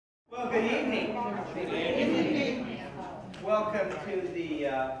Well, good evening. Welcome to the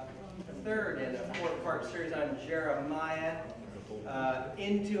third in a four-part series on Jeremiah,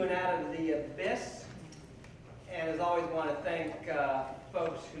 Into and Out of the Abyss. And as always, want to thank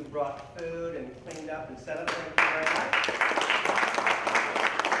folks who brought food and cleaned up and set up. Thank you very much.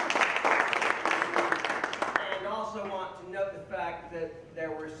 And also want to note the fact that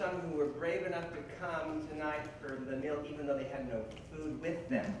there were some who were brave enough to come tonight for the meal, even though they had no food with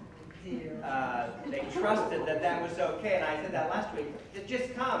them. They trusted that that was okay, and I said that last week.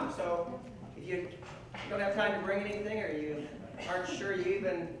 Just come. So if you don't have time to bring anything, or you aren't sure you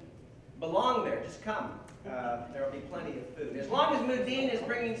even belong there, just come. There will be plenty of food. As long as Mudine is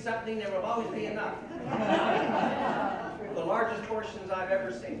bringing something, there will always be enough. The largest portions I've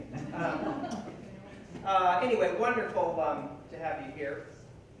ever seen. Anyway, wonderful to have you here.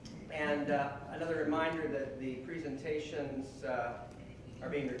 And another reminder that the presentations are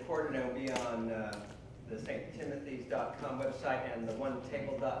being recorded and will be on the sttimothy's.com website and the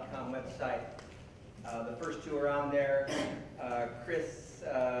onetable.com website. The first two are on there. Chris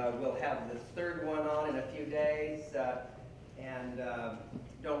will have the third one on in a few days. And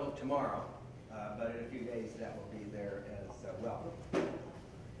don't look tomorrow, but in a few days that will be there as well.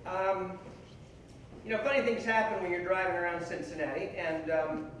 You know, funny things happen when you're driving around Cincinnati. And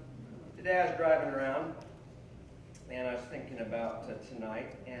today I was driving around, and I was thinking about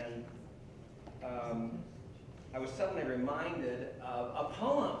tonight, and I was suddenly reminded of a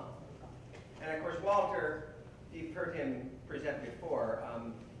poem. And of course, Walter, you've heard him present before.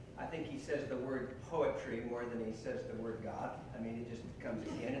 I think he says the word poetry more than he says the word God. I mean, it just comes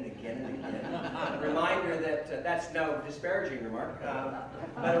again and again and again. A reminder that, that's no disparaging remark,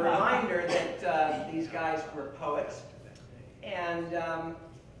 but a reminder that these guys were poets. And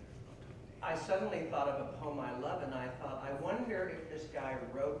I suddenly thought of a poem I love, and I thought, I wonder if this guy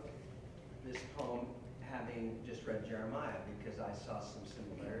wrote this poem having just read Jeremiah, because I saw some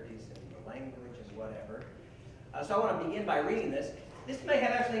similarities in the language and whatever. So I want to begin by reading this. This may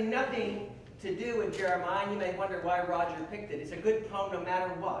have actually nothing to do with Jeremiah, and you may wonder why Roger picked it. It's a good poem no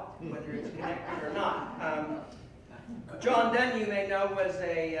matter what, whether it's connected or not. John Donne, you may know, was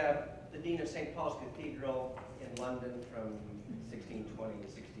the Dean of St. Paul's Cathedral in London from 1620 to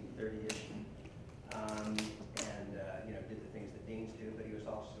 1630-ish. And you know, did the things that deans do, but he was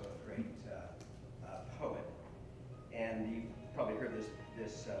also a great poet. And you've probably heard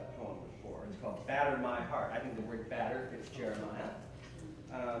this poem before. It's called Batter My Heart. I think the word batter fits Jeremiah.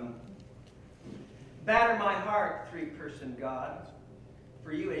 Batter my heart, three-person God,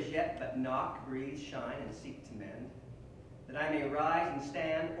 for you as yet but knock, breathe, shine, and seek to mend, that I may rise and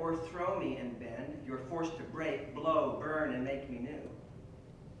stand, or throw me and bend, you're forced to break, blow, burn, and make me new.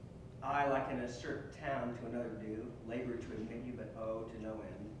 I, like an usurped town to another do, labor to admit you, but oh, to no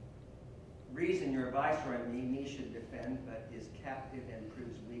end. Reason your viceroy me should defend, but is captive and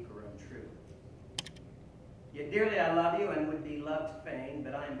proves weak or untrue. Yet dearly I love you and would be loved fain,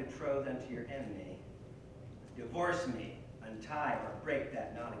 but I am betrothed unto your enemy. Divorce me, untie or break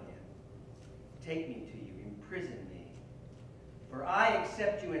that knot again. Take me to you, imprison me. For I,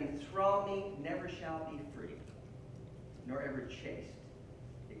 except you enthrall me, never shall be free, nor ever chaste,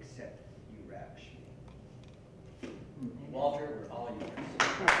 except you ravish me. Walter, we're all yours.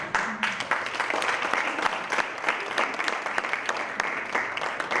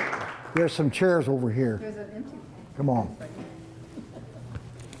 There's some chairs over here. There's an empty. Come on.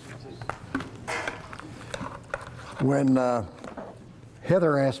 When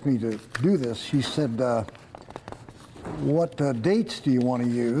Heather asked me to do this, she said, what dates do you want to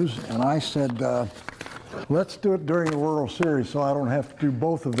use? And I said, let's do it during the World Series so I don't have to do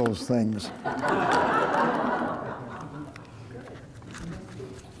both of those things.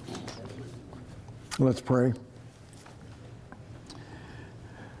 Let's pray.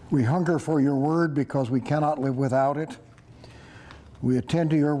 We hunger for your word because we cannot live without it. We attend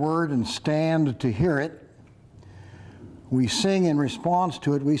to your word and stand to hear it. We sing in response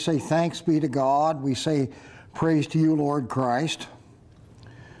to it. We say thanks be to God. We say praise to you, Lord Christ.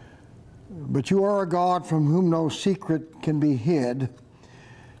 But you are a God from whom no secret can be hid,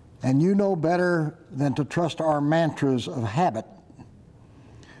 and you know better than to trust our mantras of habit.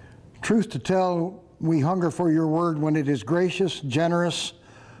 Truth to tell, we hunger for your word when it is gracious, generous,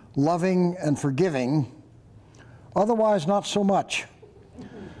 loving, and forgiving. Otherwise, not so much.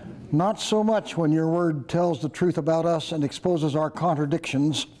 Not so much when your word tells the truth about us and exposes our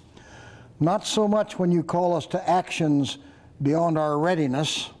contradictions. Not so much when you call us to actions beyond our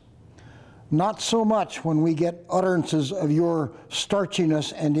readiness. Not so much when we get utterances of your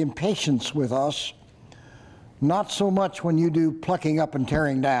starchiness and impatience with us. not so much when you do plucking up and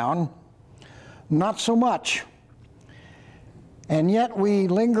tearing down, not so much. And yet we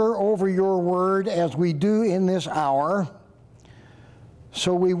linger over your word as we do in this hour.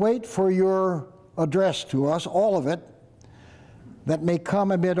 So we wait for your address to us, all of it, that may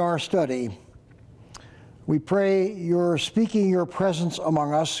come amid our study. We pray you're speaking your presence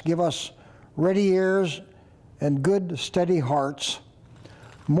among us. Give us ready ears and good, steady hearts.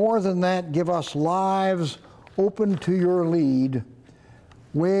 More than that, give us lives open to your lead,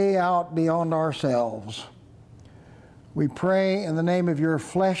 way out beyond ourselves. We pray in the name of your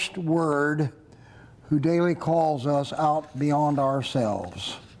fleshed word, who daily calls us out beyond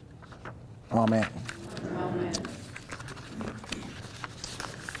ourselves. Amen. Amen.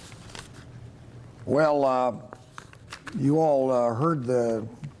 Well, you all heard the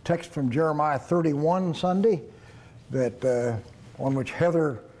text from Jeremiah 31 Sunday, that on which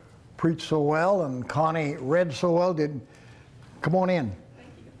Heather preached so well and Connie read so well. Come on in.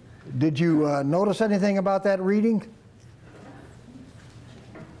 Did you notice anything about that reading?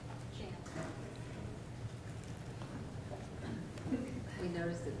 We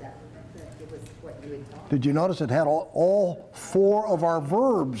noticed that it was what you had taught. Did you notice it had all four of our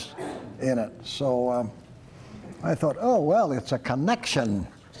verbs in it? So I thought, oh, well, it's a connection.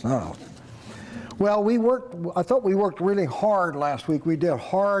 So, well, I thought we worked really hard last week. We did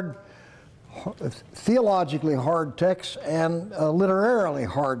theologically hard texts and literarily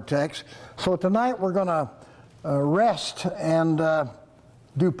hard texts. So tonight we're going to rest and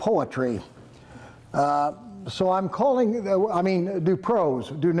do poetry. So I'm calling, do prose,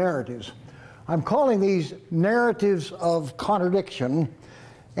 do narratives. I'm calling these narratives of contradiction,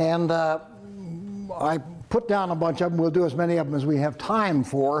 and I put down a bunch of them. We'll do as many of them as we have time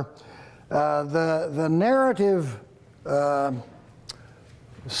for. The narrative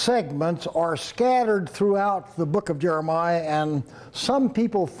segments are scattered throughout the book of Jeremiah, and some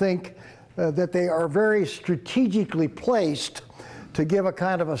people think that they are very strategically placed to give a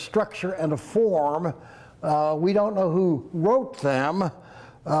kind of a structure and a form. We don't know who wrote them.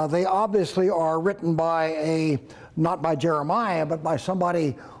 They obviously are written by not by Jeremiah, but by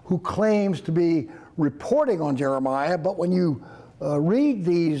somebody who claims to be reporting on Jeremiah. But when you read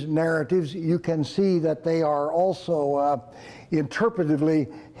these narratives, you can see that they are also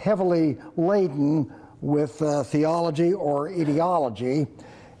interpretively heavily laden with theology or ideology.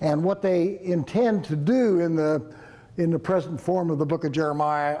 And what they intend to do in the present form of the book of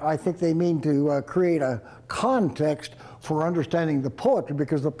Jeremiah, I think they mean to create a context for understanding the poetry,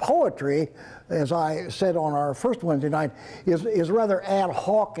 because the poetry, as I said on our first Wednesday night, is rather ad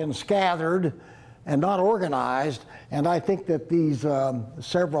hoc and scattered and not organized. And I think that these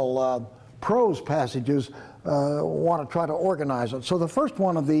several prose passages want to try to organize it. So the first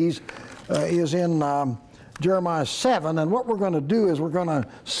one of these is in Jeremiah 7, and what we're going to do is we're going to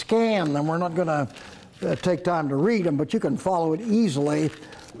scan them. We're not going to take time to read them, but you can follow it easily.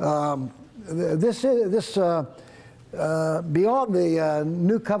 Beyond the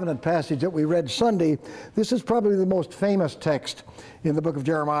New Covenant passage that we read Sunday, this is probably the most famous text in the book of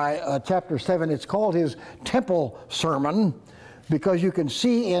Jeremiah, chapter 7. It's called his temple sermon, because you can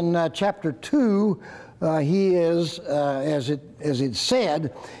see in chapter 2, he is, as it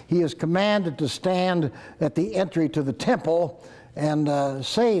said, he is commanded to stand at the entry to the temple and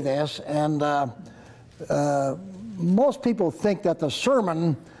say this. And most people think that the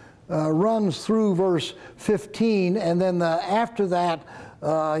sermon runs through verse 15, and then after that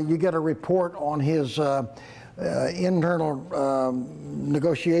you get a report on his internal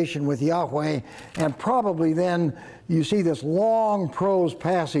negotiation with Yahweh, and probably then you see this long prose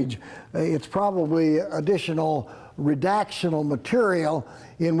passage. It's probably additional redactional material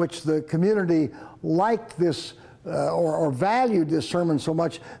in which the community liked this or valued this sermon so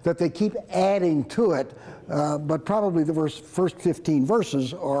much that they keep adding to it. But probably the first 15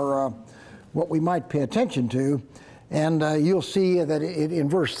 verses are what we might pay attention to. And you'll see that in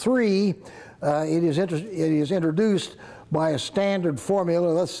verse 3, it is introduced by a standard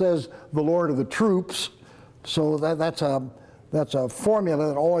formula that says the Lord of the troops. So that's a formula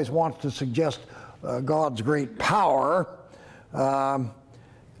that always wants to suggest God's great power. And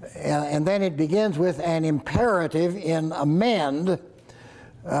then it begins with an imperative in amend,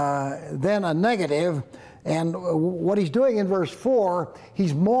 then a negative. And what he's doing in verse 4,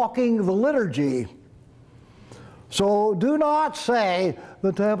 he's mocking the liturgy. So do not say,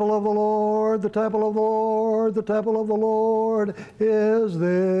 the temple of the Lord, the temple of the Lord, the temple of the Lord is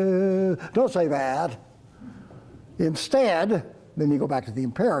this. Don't say that. Instead, then you go back to the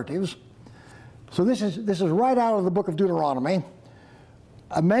imperatives. So this is right out of the book of Deuteronomy.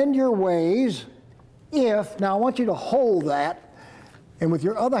 Amend your ways if, now I want you to hold that, and with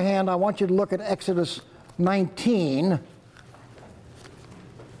your other hand, I want you to look at Exodus 19.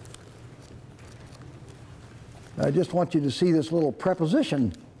 I just want you to see this little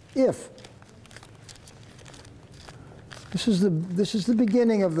preposition, if. This is the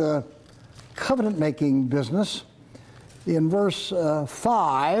beginning of the covenant-making business. In verse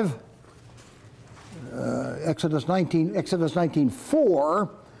 5, Exodus 19:4,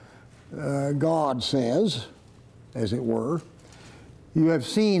 God says, as it were, "You have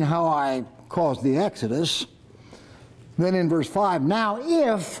seen how I caused the Exodus." Then in verse 5, "Now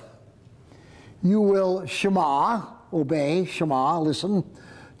if you will shema," obey, shema, listen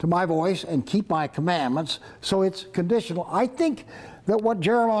to my voice and keep my commandments. So it's conditional. I think that what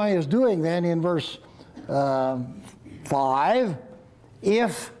Jeremiah is doing then in verse 5,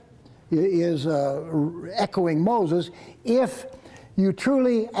 if, is echoing Moses, if you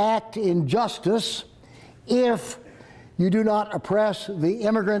truly act in justice, if you do not oppress the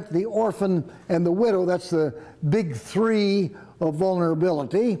immigrant, the orphan, and the widow, that's the big three of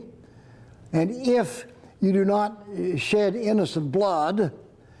vulnerability, and if you do not shed innocent blood,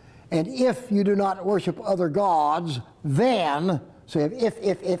 and if you do not worship other gods, then, say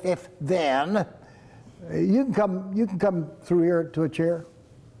if, then, you can come through here to a chair.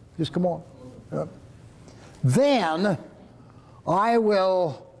 Just come on. Then I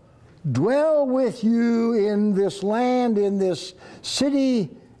will dwell with you in this land, in this city,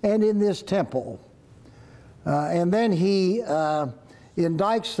 and in this temple. And then he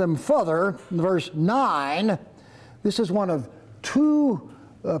indicts them further in verse 9. This is one of two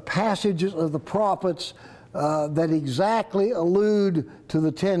passages of the prophets that exactly allude to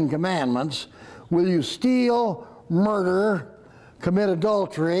the Ten Commandments. Will you steal, murder, commit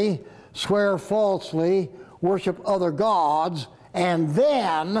adultery, swear falsely, worship other gods, and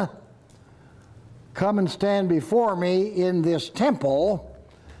then come and stand before me in this temple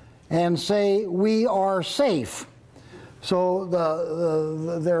and say, we are safe? So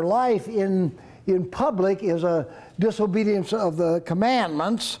their life in public is a disobedience of the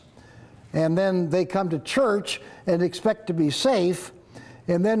commandments, and then they come to church and expect to be safe.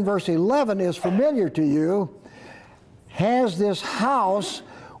 And then verse 11 is familiar to you. Has this house,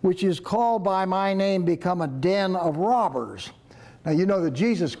 which is called by my name, become a den of robbers? Now, you know that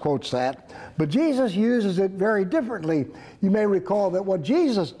Jesus quotes that, but Jesus uses it very differently. You may recall that what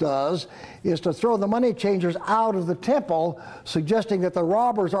Jesus does is to throw the money changers out of the temple, suggesting that the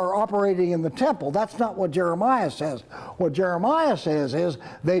robbers are operating in the temple. That's not what Jeremiah says. What Jeremiah says is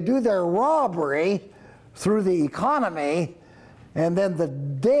they do their robbery through the economy, and then the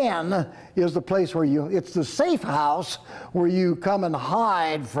den is the place where it's the safe house where you come and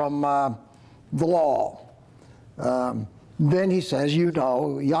hide from the law. Then he says, you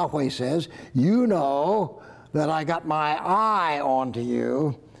know, Yahweh says, you know that I got my eye onto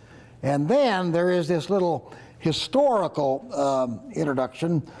you. And then there is this little historical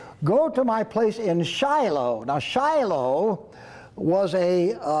introduction. Go to my place in Shiloh. Now, Shiloh was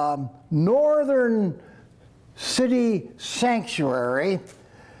a northern city sanctuary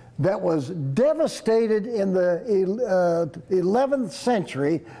that was devastated in the 11th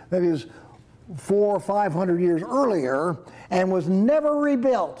century, that is 400 or 500 years earlier, and was never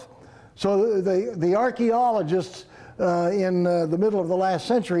rebuilt. So the archaeologists in the middle of the last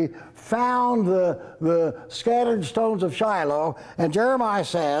century found the scattered stones of Shiloh, and Jeremiah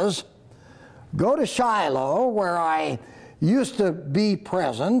says, go to Shiloh where I used to be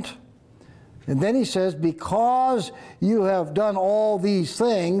present. And then he says, because you have done all these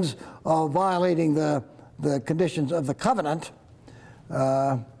things of violating the conditions of the covenant,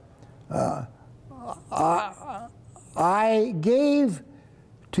 I gave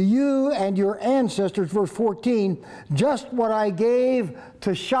to you and your ancestors, verse 14, just what I gave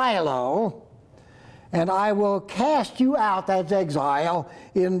to Shiloh, and I will cast you out, that's exile,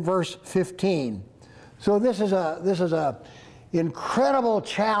 in verse 15. So this is a incredible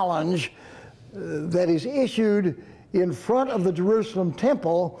challenge that is issued in front of the Jerusalem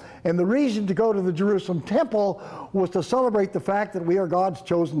temple, and the reason to go to the Jerusalem temple was to celebrate the fact that we are God's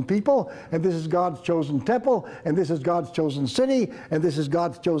chosen people, and this is God's chosen temple, and this is God's chosen city, and this is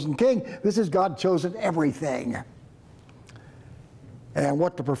God's chosen king. This is God's chosen everything. And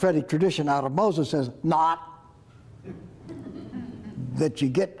what the prophetic tradition out of Moses says, not that you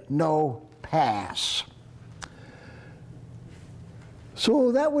get no pass.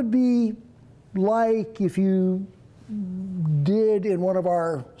 So that would be like if you did in one of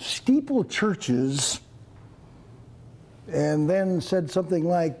our steeple churches and then said something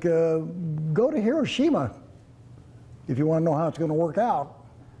like, go to Hiroshima if you want to know how it's going to work out.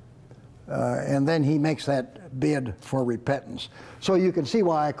 and then he makes that bid for repentance. So you can see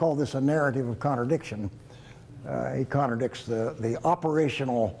why I call this a narrative of contradiction. He contradicts the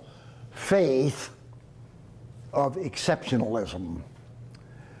operational faith of exceptionalism.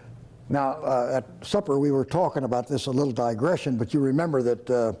 Now, at supper we were talking about this, a little digression, but you remember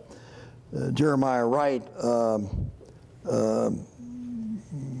that Jeremiah Wright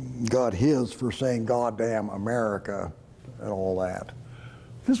got his for saying "goddamn America" and all that.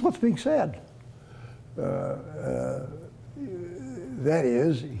 This is what's being said. That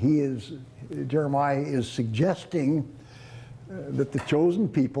is, Jeremiah is suggesting that the chosen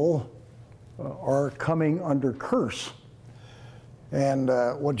people are coming under curse. And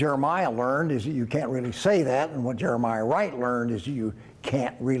what Jeremiah learned is that you can't really say that, and what Jeremiah Wright learned is you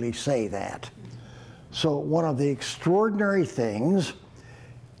can't really say that. So one of the extraordinary things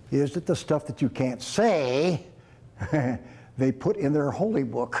is that the stuff that you can't say, they put in their holy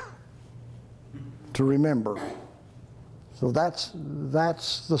book to remember. So that's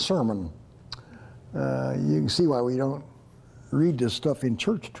the sermon. You can see why we don't read this stuff in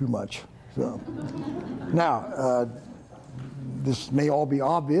church too much. So now, this may all be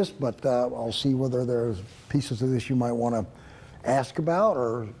obvious, but I'll see whether there's pieces of this you might want to ask about,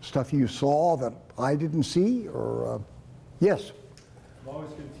 or stuff you saw that I didn't see, or yes? I'm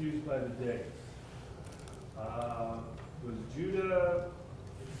always confused by the dates. Was Judah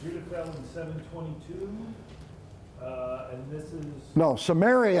fell in 722, and this is... No,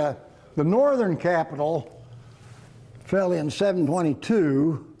 Samaria, the northern capital, fell in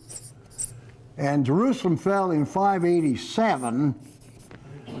 722, and Jerusalem fell in 587,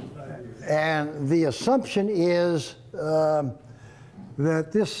 and the assumption is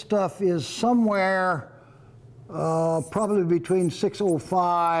that this stuff is somewhere probably between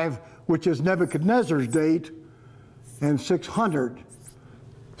 605, which is Nebuchadnezzar's date, and 600.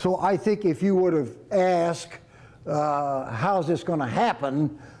 So I think if you would have asked, how's this going to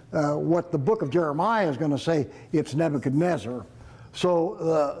happen, what the book of Jeremiah is going to say, it's Nebuchadnezzar.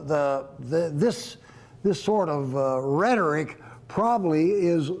 So this sort of rhetoric probably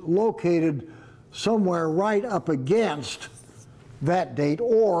is located somewhere right up against that date,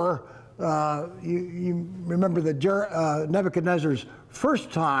 or you remember that Nebuchadnezzar's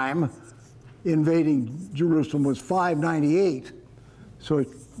first time invading Jerusalem was 598, so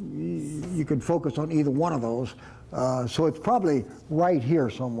you could focus on either one of those. So it's probably right here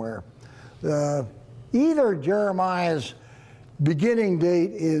somewhere. Either Jeremiah's beginning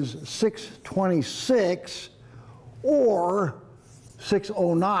date is 626 or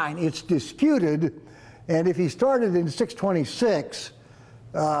 609. It's disputed, and if he started in 626,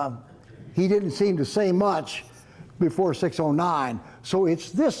 he didn't seem to say much before 609. So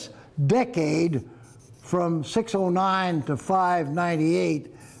it's this decade from 609 to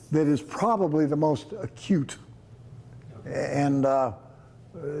 598 that is probably the most acute. And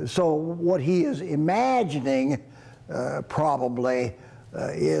so what he is imagining probably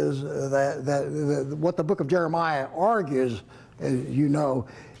is that what the book of Jeremiah argues, as you know,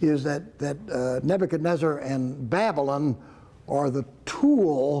 is that Nebuchadnezzar and Babylon are the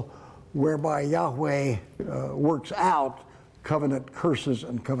tool whereby Yahweh works out covenant curses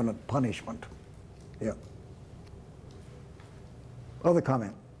and covenant punishment. Yeah. Other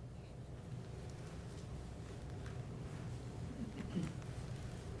comment?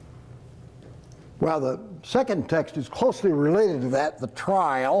 Well, the second text is closely related to that, the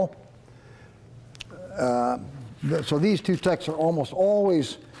trial. So these two texts are almost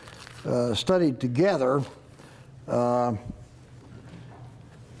always studied together.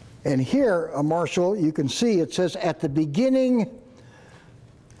 And here, Marshall, you can see it says, at the beginning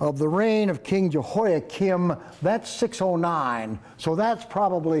of the reign of King Jehoiakim, that's 609. So that's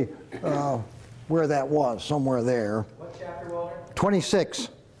probably where that was, somewhere there. What chapter, Walter? 26.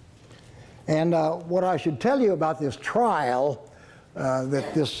 And what I should tell you about this trial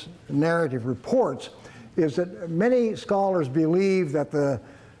that this narrative reports is that many scholars believe that the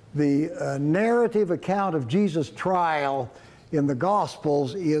narrative account of Jesus' trial in the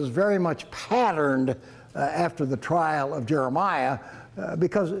Gospels is very much patterned after the trial of Jeremiah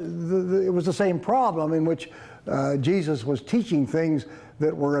because it was the same problem in which Jesus was teaching things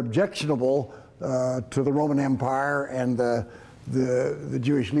that were objectionable to the Roman Empire and the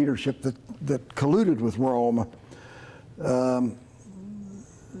Jewish leadership that colluded with Rome.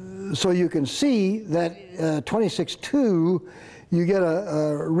 So you can see that 26:2, you get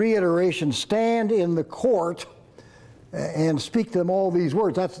a reiteration, stand in the court and speak to them all these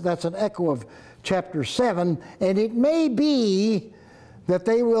words. That's an echo of chapter 7. And it may be that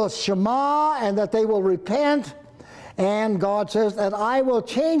they will shema and that they will repent And God says that I will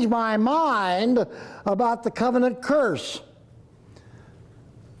change my mind about the covenant curse.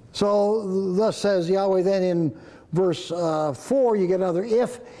 So thus says Yahweh. Then in verse 4 you get another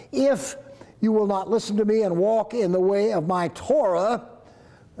if you will not listen to me and walk in the way of my Torah,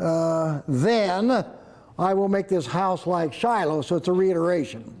 then I will make this house like Shiloh. So it's a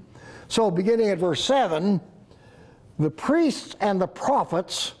reiteration. So beginning at verse 7, the priests and the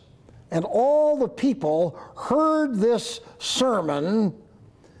prophets and all the people heard this sermon,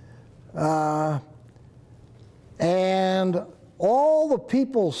 and all the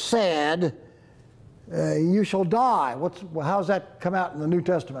people said, you shall die. How's that come out in the New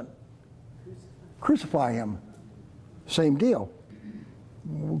Testament? Crucify him. Same deal.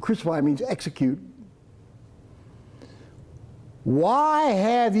 Crucify means execute. Why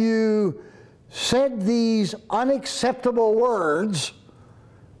have you said these unacceptable words,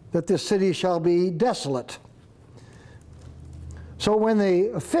 that this city shall be desolate? So when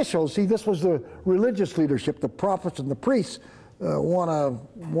the officials, see, this was the religious leadership, the prophets and the priests want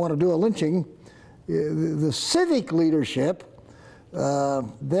to do a lynching. The civic leadership,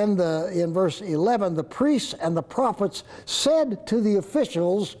 then in verse 11, the priests and the prophets said to the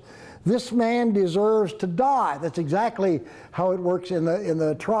officials, this man deserves to die. That's exactly how it works in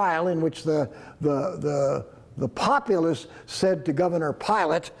the trial, in which the populace said to Governor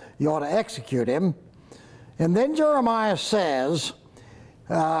Pilate, you ought to execute him. And then Jeremiah says,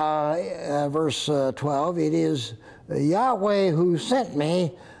 verse 12, it is Yahweh who sent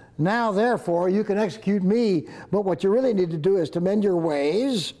me. Now, therefore, you can execute me, but what you really need to do is to mend your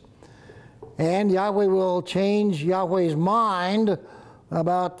ways, and Yahweh will change Yahweh's mind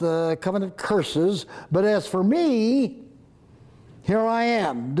about the covenant curses. But as for me, here I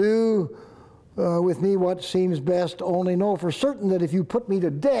am. Do with me what seems best, only know for certain that if you put me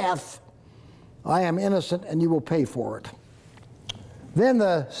to death, I am innocent and you will pay for it. Then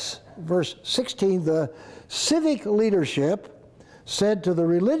verse 16, the civic leadership said to the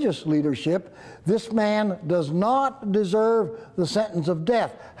religious leadership, this man does not deserve the sentence of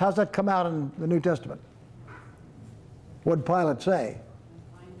death. How's that come out in the New Testament? What did Pilate say?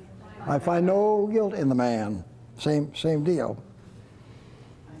 I find no guilt in the man. Same deal.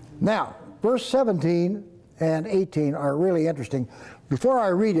 Now, verse 17 and 18 are really interesting. Before I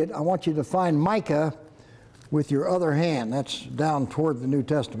read it, I want you to find Micah with your other hand. That's down toward the New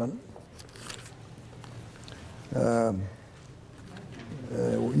Testament.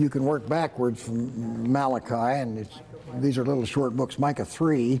 You can work backwards from Malachi, and these are little short books. Micah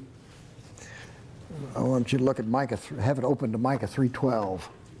 3. I want you to look at Micah, have it open to Micah 3:12.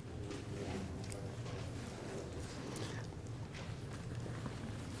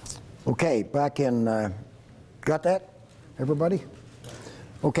 Okay, back in, got that, everybody?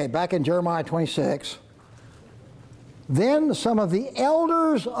 Okay, back in Jeremiah 26. Then some of the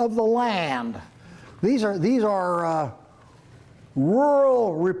elders of the land. These are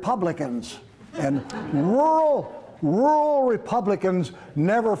rural Republicans, and rural Republicans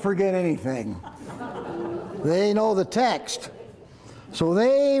never forget anything. They know the text. So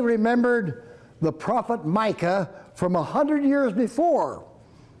they remembered the prophet Micah from 100 years before.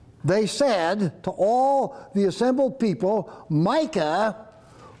 They said to all the assembled people, Micah,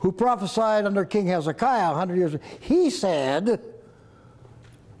 who prophesied under King Hezekiah 100 years ago, he said,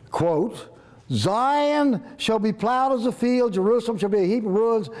 quote, Zion shall be plowed as a field, Jerusalem shall be a heap of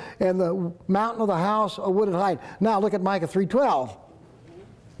ruins, and the mountain of the house a wooded height. Now look at Micah 3:12.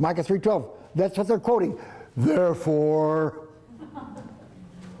 Micah 3:12. That's what they're quoting. Therefore,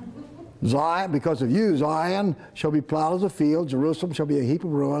 Zion, because of you, Zion shall be plowed as a field, Jerusalem shall be a heap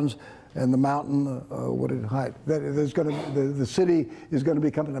of ruins, and the mountain wooded height. The city is going to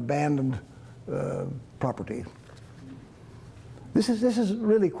become an abandoned property. This is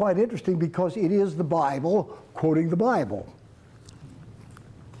really quite interesting because it is the Bible quoting the Bible.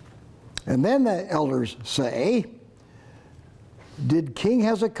 And then the elders say, did King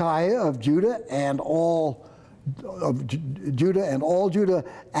Hezekiah of Judah and all Judah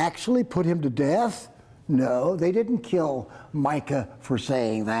actually put him to death? No, they didn't kill Micah for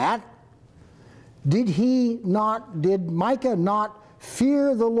saying that. Did Micah not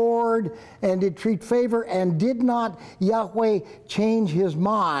fear the Lord and did treat favor, and did not Yahweh change his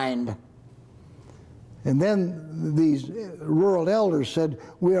mind? And then these rural elders said,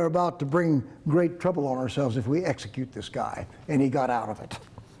 we are about to bring great trouble on ourselves if we execute this guy. And he got out of it.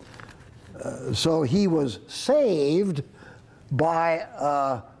 So he was saved by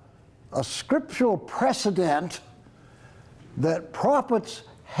a scriptural precedent that prophets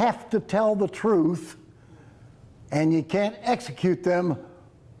have to tell the truth, and you can't execute them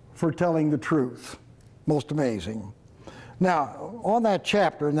for telling the truth. Most amazing. Now, on that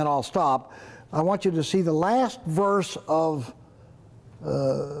chapter, and then I'll stop, I want you to see the last verse of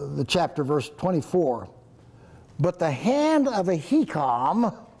the chapter, verse 24. But the hand of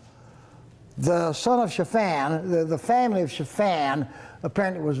Ahikam, the son of Shaphan, the family of Shaphan,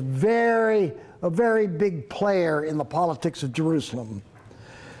 apparently was a very big player in the politics of Jerusalem.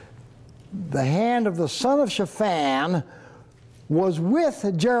 The hand of the son of Shaphan was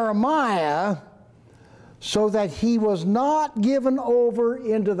with Jeremiah so that he was not given over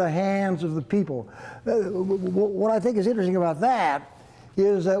into the hands of the people. What I think is interesting about that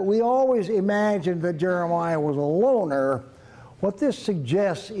is that we always imagined that Jeremiah was a loner. What this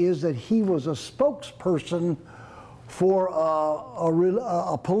suggests is that he was a spokesperson for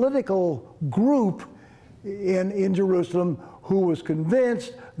a political group in Jerusalem who was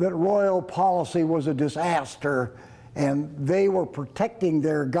convinced that royal policy was a disaster, and they were protecting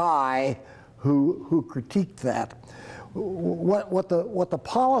their guy who critiqued that. What the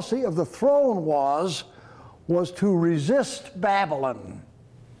policy of the throne was to resist Babylon.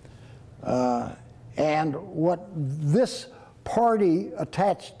 And what this party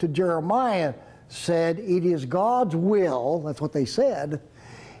attached to Jeremiah said, it is God's will, that's what they said,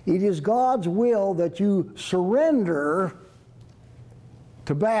 it is God's will that you surrender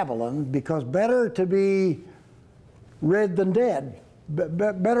to Babylon, because better to be red than dead.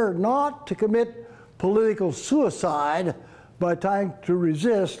 Better not to commit political suicide by trying to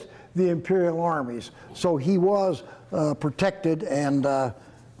resist the imperial armies. So he was protected and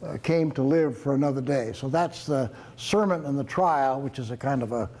came to live for another day. So that's the sermon and the trial, which is a kind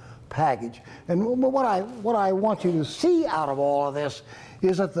of a package. And what I want you to see out of all of this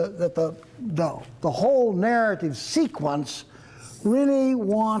is that the whole narrative sequence really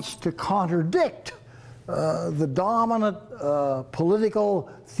wants to contradict the dominant political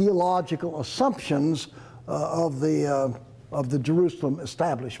theological assumptions of the Jerusalem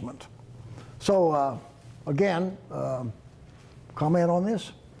establishment. So again, comment on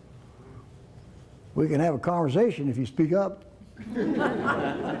this? We can have a conversation if you speak up.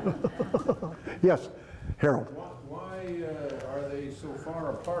 Yes, Harold. Why are they so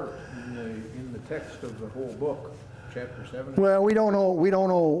far apart in the text of the whole book, chapter 7? Well, we don't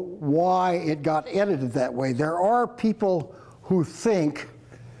know why it got edited that way. There are people who think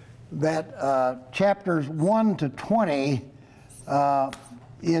that chapters 1 to 20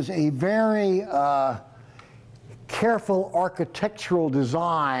 is a very careful architectural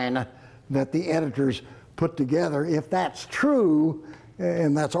design that the editors put together. If that's true,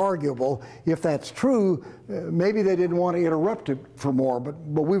 and that's arguable, if that's true, maybe they didn't want to interrupt it for more,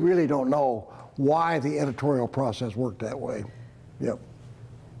 but we really don't know why the editorial process worked that way. Yep.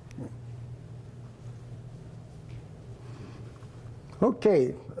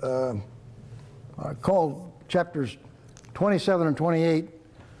 Okay, I called chapters 27 and 28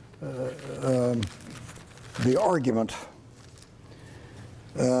 the argument.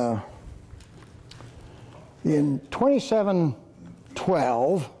 In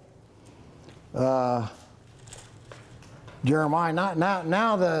 27:12, Jeremiah.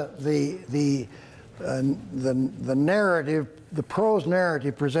 Now the narrative, the prose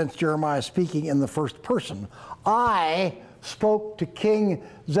narrative, presents Jeremiah speaking in the first person. I spoke to King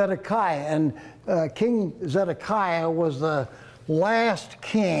Zedekiah, and King Zedekiah was the last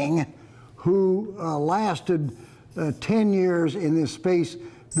king who lasted 10 years in this space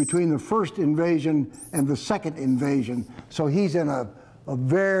between the first invasion and the second invasion. So he's in a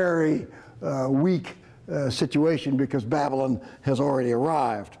very weak situation because Babylon has already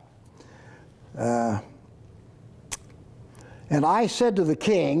arrived. And I said to the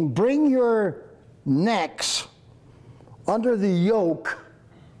king, bring your necks under the yoke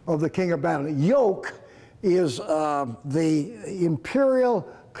of the king of Babylon. Yoke is the imperial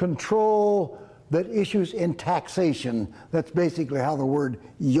control that issues in taxation. That's basically how the word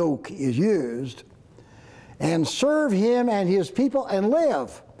yoke is used. And serve him and his people and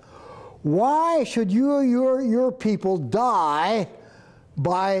live. Why should your people die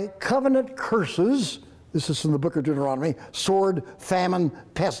by covenant curses? This is from the book of Deuteronomy. Sword, famine,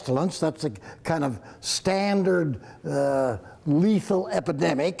 pestilence. That's a kind of standard lethal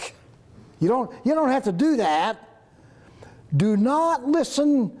epidemic. You don't have to do that. Do not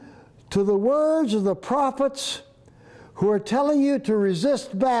listen to the words of the prophets who are telling you to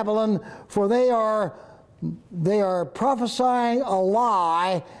resist Babylon, for they are prophesying a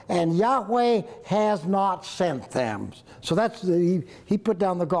lie, and Yahweh has not sent them. So that's he put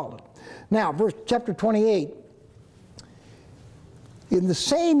down the gauntlet. Now, chapter 28. In the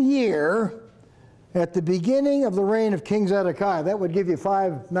same year, at the beginning of the reign of King Zedekiah, that would give you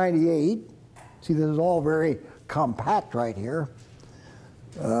 598. See, this is all very compact right here.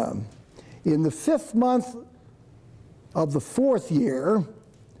 In the 5th month of the 4th year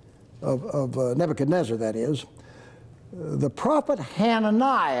of Nebuchadnezzar, that is, the prophet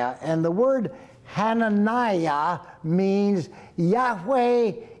Hananiah, and the word Hananiah means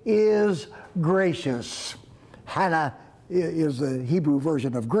Yahweh is gracious. Hana is the Hebrew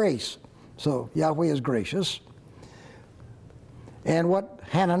version of grace. So Yahweh is gracious. And what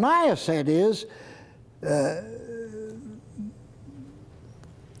Hananiah said is,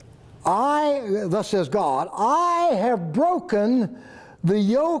 thus says God, I have broken the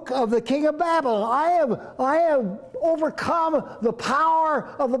yoke of the king of Babylon. I have overcome the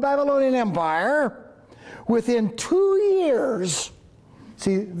power of the Babylonian Empire within 2 years.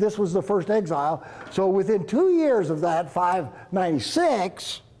 See, this was the first exile. So within 2 years of that,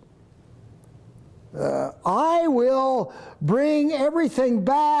 596, I will bring everything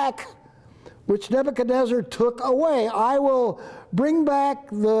back which Nebuchadnezzar took away. I will bring back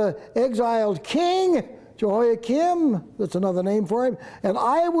the exiled king, Jehoiakim, that's another name for him, and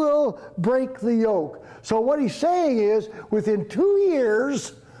I will break the yoke. So what he's saying is, within 2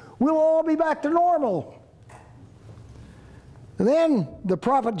 years, we'll all be back to normal. And then the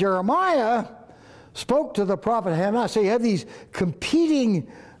prophet Jeremiah spoke to the prophet Hananiah. So you have these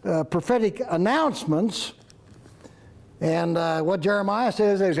competing prophetic announcements. And what Jeremiah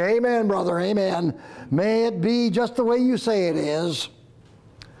says is, amen, brother, amen. May it be just the way you say it is.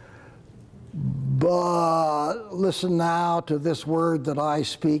 But listen now to this word that I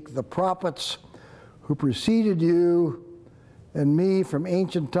speak. The prophets who preceded you and me from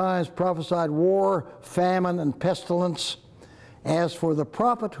ancient times prophesied war, famine, and pestilence. As for the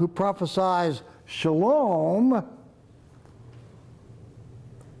prophet who prophesies shalom,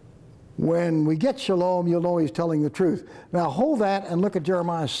 when we get shalom, you'll know he's telling the truth. Now hold that and look at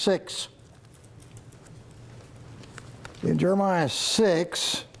Jeremiah 6. In Jeremiah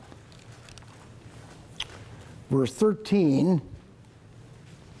 6, verse 13,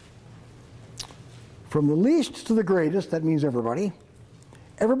 from the least to the greatest, that means everybody,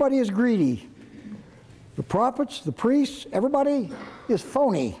 everybody is greedy. The prophets, the priests, everybody is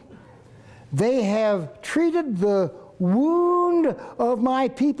phony. They have treated the wound of my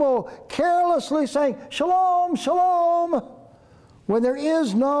people carelessly, saying, shalom, shalom. When there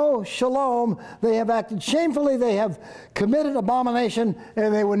is no shalom, they have acted shamefully, they have committed abomination,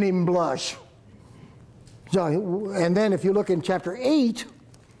 and they wouldn't even blush. So, and then if you look in chapter 8,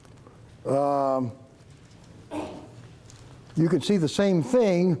 you can see the same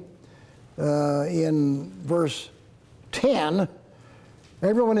thing in verse 10.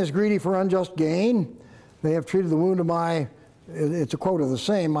 Everyone is greedy for unjust gain. They have treated the wound of my, it's a quote of the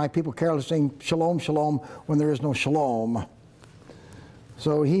same, my people carelessly saying shalom, shalom, when there is no shalom.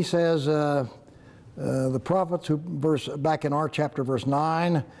 So he says, the prophets who, back in our chapter, verse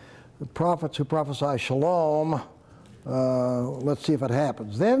 9, the prophets who prophesy shalom, let's see if it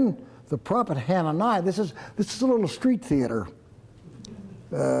happens. Then the prophet Hananiah, this is a little street theater.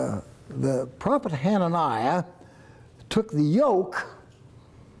 The prophet Hananiah took the yoke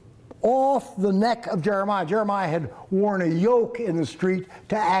off the neck of Jeremiah. Jeremiah had worn a yoke in the street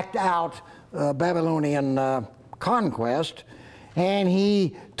to act out Babylonian conquest, and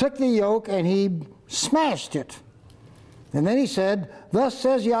he took the yoke and he smashed it. And then he said, thus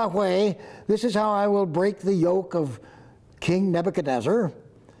says Yahweh, this is how I will break the yoke of King Nebuchadnezzar.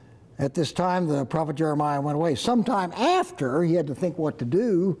 At this time, the prophet Jeremiah went away. Sometime after, he had to think what to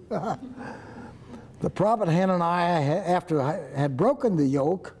do. The prophet Hananiah, after had broken the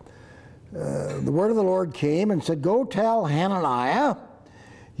yoke, the word of the Lord came and said, go tell Hananiah,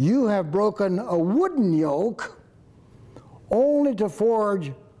 you have broken a wooden yoke only to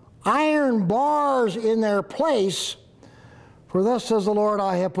forge iron bars in their place. For thus says the Lord,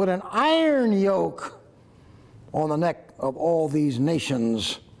 I have put an iron yoke on the neck of all these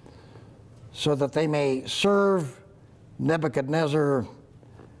nations, so that they may serve Nebuchadnezzar,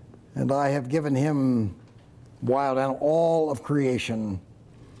 and I have given him wild animals, all of creation.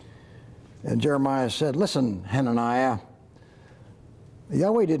 And Jeremiah said, listen, Hananiah,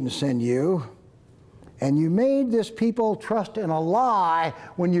 Yahweh didn't send you, and you made this people trust in a lie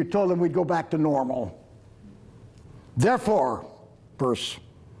when you told them we'd go back to normal. Therefore, verse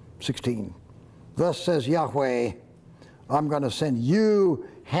 16, thus says Yahweh, I'm going to send you,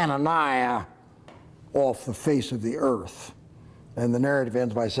 Hananiah, off the face of the earth. And the narrative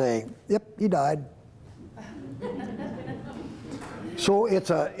ends by saying, yep, he died. So it's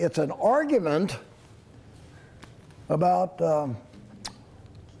an argument about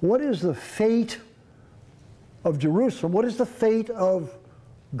what is the fate of Jerusalem? What is the fate of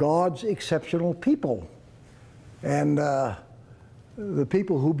God's exceptional people? And the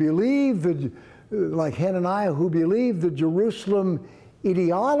people who believe, like Hananiah, who believe the Jerusalem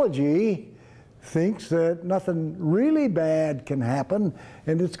ideology, thinks that nothing really bad can happen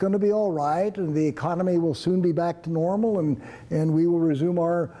and it's going to be all right and the economy will soon be back to normal and we will resume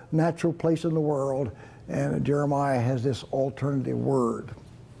our natural place in the world. And Jeremiah has this alternative word.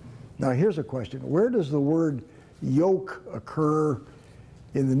 Now here's a question. Where does the word yoke occur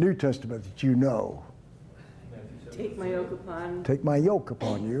in the New Testament that you know? Take my yoke upon. Take my yoke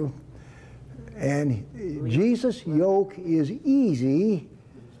upon you. And Jesus' yoke is easy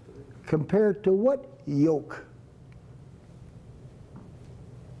compared to what yoke?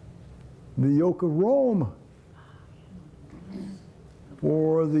 The yoke of Rome,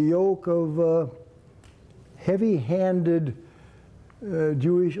 or the yoke of heavy-handed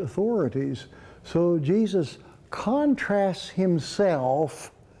Jewish authorities. So Jesus contrasts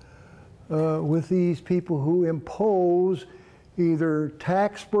himself with these people who impose either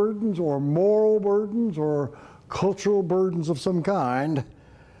tax burdens or moral burdens or cultural burdens of some kind.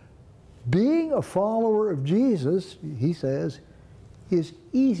 Being a follower of Jesus, he says, is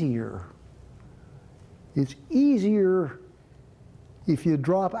easier. It's easier if you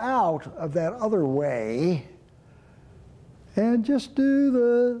drop out of that other way and just do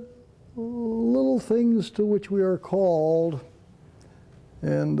the little things to which we are called,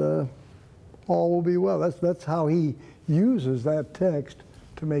 and all will be well. That's how he uses that text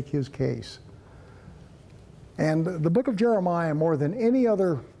to make his case. And the book of Jeremiah, more than any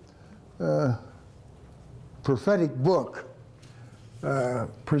other prophetic book,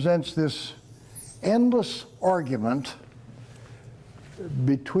 presents this endless argument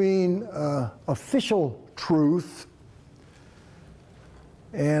between official truth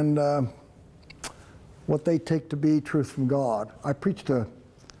and what they take to be truth from God. I preached a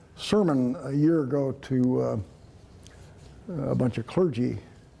sermon a year ago to a bunch of clergy,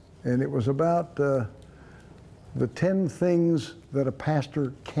 and it was about the 10 things that a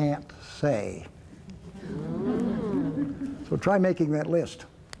pastor can't say. So try making that list.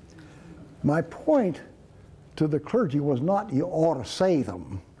 My point to the clergy was not you ought to say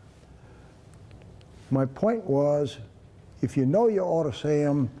them. My point was, if you know you ought to say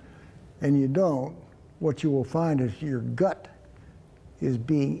them and you don't, what you will find is your gut is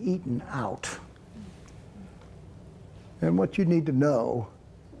being eaten out. And what you need to know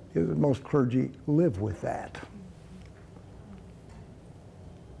is that most clergy live with that.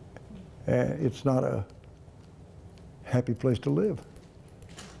 It's not a happy place to live.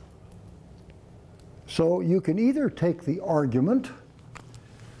 So you can either take the argument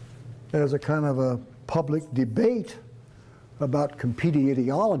as a kind of a public debate about competing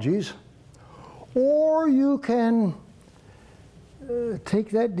ideologies, or you can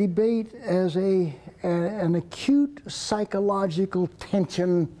take that debate as an acute psychological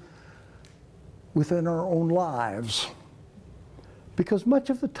tension within our own lives. Because much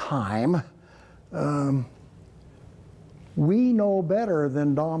of the time, we know better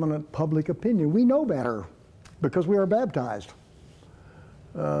than dominant public opinion. We know better because we are baptized.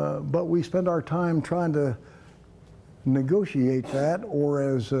 But we spend our time trying to negotiate that, or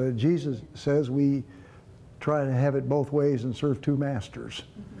as Jesus says, we try to have it both ways and serve two masters.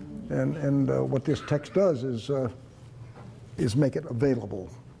 And what this text does is make it available.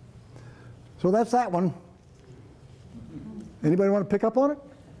 So that's that one. Anybody want to pick up on it?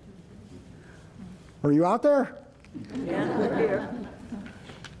 Are you out there? Yeah, we're here.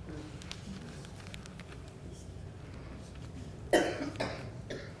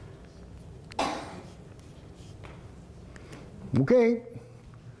 Okay.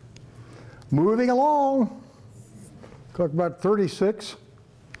 Moving along. Talk about 36.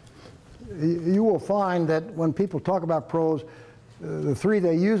 You will find that when people talk about prose, the three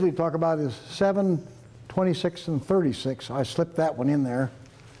they usually talk about is 7, 26, and 36. I slipped that one in there.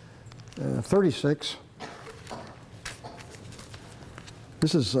 36.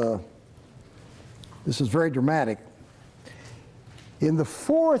 This is very dramatic. In the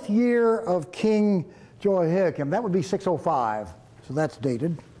 4th year of King Jehoiakim, that would be 605, so that's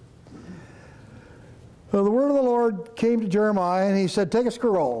dated. The word of the Lord came to Jeremiah, and he said, take a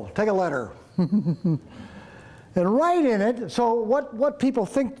scroll, take a letter, and write in it. So what people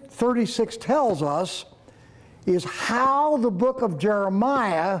think 36 tells us is how the book of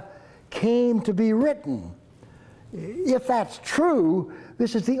Jeremiah came to be written. If that's true,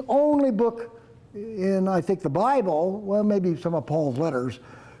 this is the only book in, I think, the Bible, well, maybe some of Paul's letters,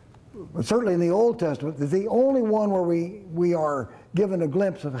 but certainly in the Old Testament, the only one where we are given a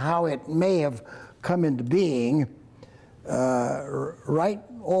glimpse of how it may have come into being. Write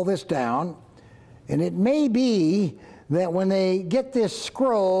all this down, And it may be that when they get this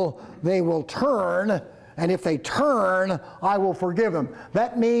scroll, they will turn, and if they turn, I will forgive them.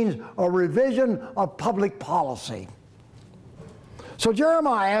 That means a revision of public policy. So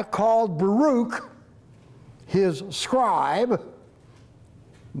Jeremiah called Baruch, his scribe.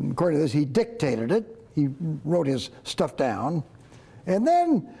 According to this, he dictated it. He wrote his stuff down. And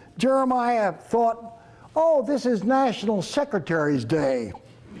then Jeremiah thought, oh, this is National Secretary's Day.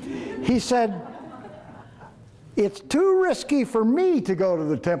 He said, it's too risky for me to go to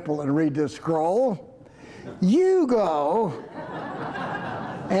the temple and read this scroll. You go,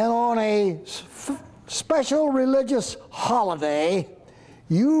 and on a special religious holiday,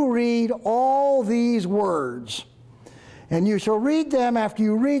 you read all these words. And you shall read them, after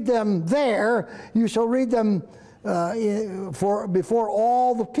you read them there, you shall read them before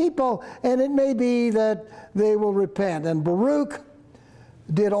all the people, and it may be that they will repent. And Baruch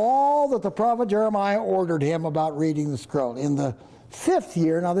did all that the prophet Jeremiah ordered him about reading the scroll. In the 5th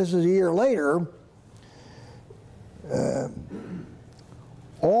year, now this is a year later,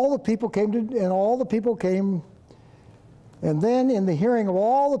 all the people came, and then in the hearing of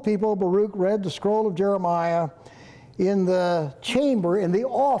all the people, Baruch read the scroll of Jeremiah in the chamber, in the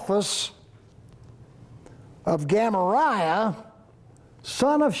office of Gamaliel,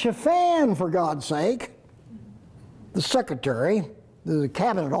 son of Shaphan, for God's sake, the secretary, the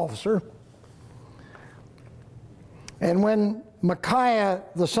cabinet officer. And when Micaiah,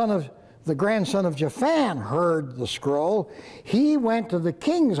 the grandson of Shaphan, heard the scroll, he went to the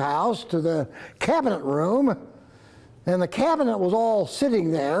king's house, to the cabinet room, and the cabinet was all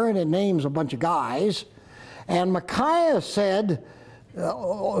sitting there, and it names a bunch of guys. And Micaiah said,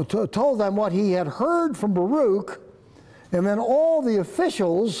 told them what he had heard from Baruch, and then all the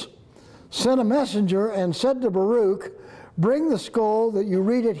officials sent a messenger and said to Baruch, bring the scroll that you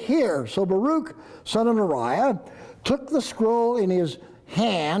read it here. So Baruch, son of Neriah, took the scroll in his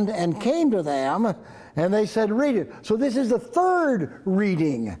hand and came to them, and they said, read it. So this is the 3rd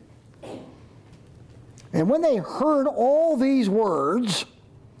reading. And when they heard all these words,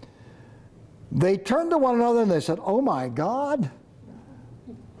 they turned to one another and they said, oh my God,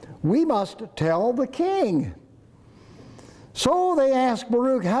 we must tell the king. So they asked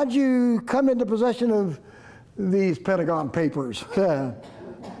Baruch, how'd you come into possession of these Pentagon papers?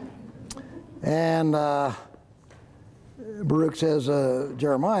 And Baruch says,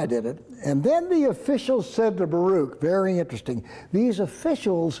 Jeremiah did it. And then the officials said to Baruch, very interesting, these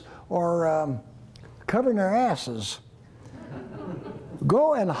officials are covering their asses.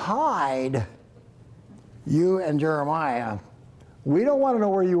 Go and hide, you and Jeremiah. We don't want to know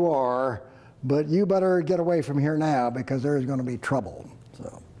where you are, but you better get away from here now because there is going to be trouble.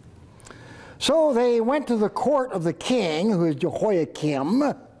 So they went to the court of the king, who is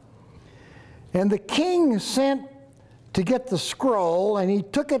Jehoiakim, and the king sent to get the scroll, and he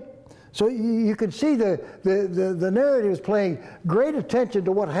took it. So you could see the narrative is paying great attention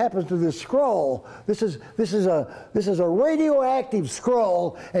to what happens to this scroll. This is a radioactive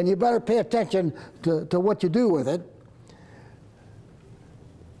scroll, and you better pay attention to what you do with it.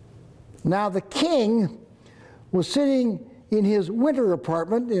 Now the king was sitting in his winter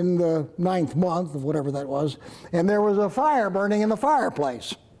apartment in the 9th month of whatever that was, and there was a fire burning in the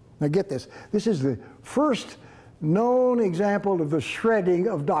fireplace. Now get this. This is the first known example of the shredding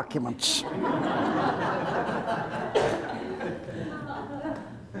of documents.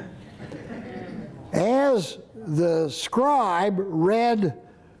 As the scribe read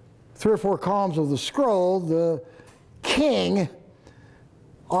 3 or 4 columns of the scroll, the king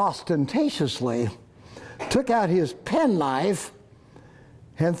ostentatiously took out his penknife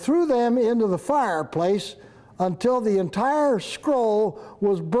and threw them into the fireplace until the entire scroll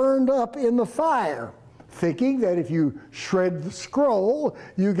was burned up in the fire, thinking that if you shred the scroll,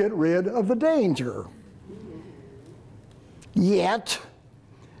 you get rid of the danger. Yet,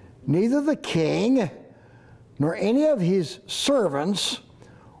 neither the king nor any of his servants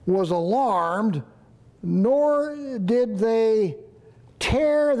was alarmed, nor did they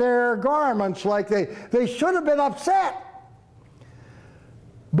tear their garments like they should have been upset.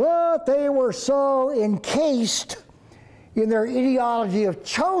 But they were so encased in their ideology of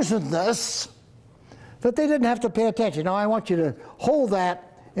chosenness that they didn't have to pay attention. Now I want you to hold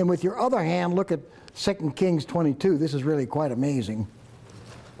that, and with your other hand look at 2 Kings 22. This is really quite amazing.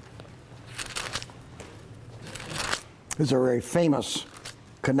 This is a very famous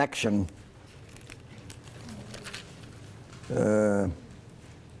connection.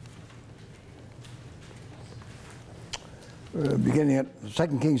 Beginning at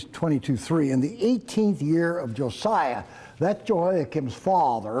 2 Kings 22:3, in the 18th year of Josiah, that's Jehoiakim's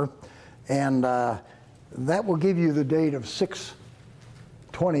father, And that will give you the date of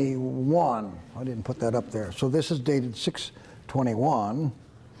 6/21. I didn't put that up there. So this is dated 6/21.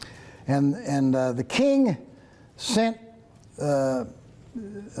 And the king sent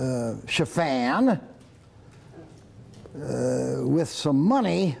Shaphan with some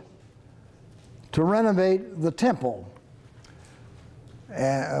money to renovate the temple.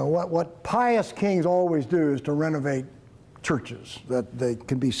 What pious kings always do is to renovate churches that they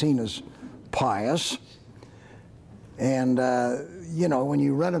can be seen as pious. And you know, when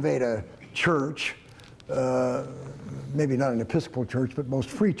you renovate a church, maybe not an Episcopal church, but most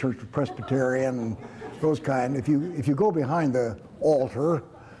free church, Presbyterian and those kind, if you go behind the altar,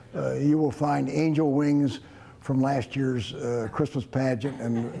 you will find angel wings from last year's Christmas pageant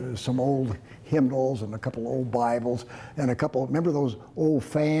and some old hymnals and a couple old Bibles and a couple, remember those old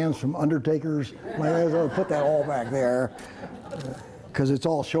fans from Undertakers? I'll put that all back there because it's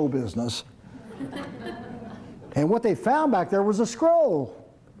all show business. And what they found back there was a scroll.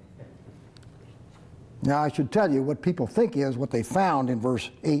 Now I should tell you what people think is what they found in verse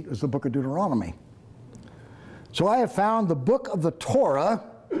 8 is the book of Deuteronomy. So I have found the book of the Torah,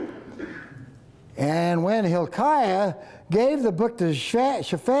 and when Hilkiah gave the book to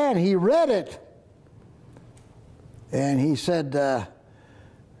Shaphan, he read it. And he said,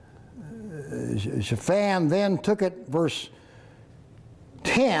 Shaphan then took it, verse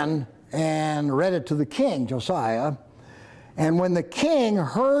 10, and read it to the king, Josiah. And when the king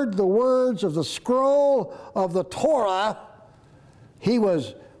heard the words of the scroll of the Torah, he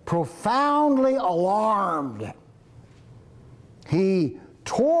was profoundly alarmed. He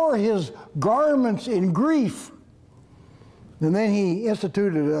tore his garments in grief, and then he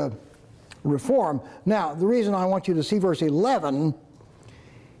instituted a reform. Now, the reason I want you to see verse 11,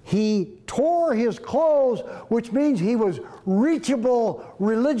 he tore his clothes, which means he was reachable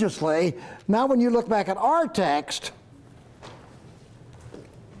religiously. Now, when you look back at our text,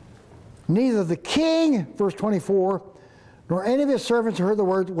 neither the king, verse 24, nor any of his servants who heard the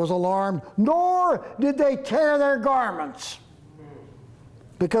word was alarmed, nor did they tear their garments,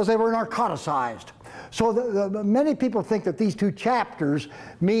 because they were narcoticized. So many people think that these two chapters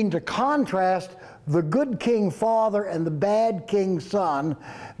mean to contrast the good king father and the bad king son,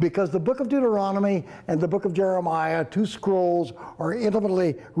 because the book of Deuteronomy and the book of Jeremiah, two scrolls, are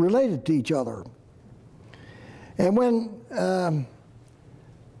intimately related to each other. And when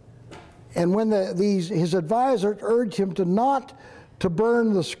his advisors urged him to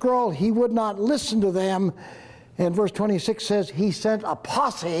burn the scroll, he would not listen to them. And verse 26 says he sent a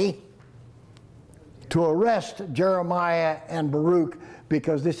posse to arrest Jeremiah and Baruch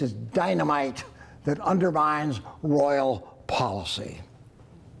because this is dynamite that undermines royal policy.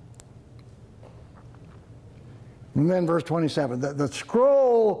 And then verse 27, the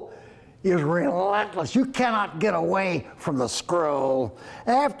scroll is relentless. You cannot get away from the scroll.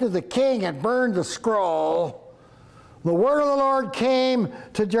 After the king had burned the scroll, the word of the Lord came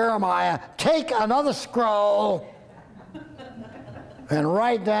to Jeremiah, take another scroll and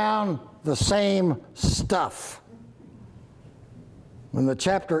write down the same stuff. When the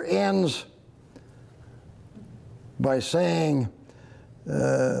chapter ends by saying,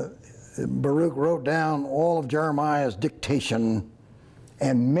 Baruch wrote down all of Jeremiah's dictation,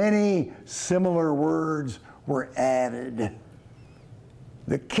 and many similar words were added.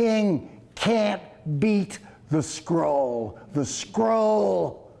 The king can't beat the scroll. The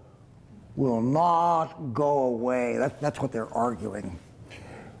scroll will not go away. That's what they're arguing.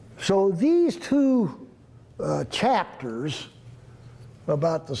 So these two chapters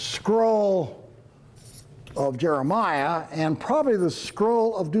about the scroll of Jeremiah and probably the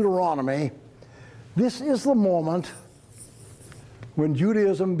scroll of Deuteronomy, this is the moment when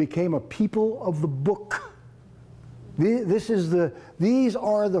Judaism became a people of the book. These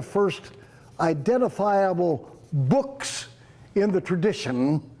are the first identifiable books in the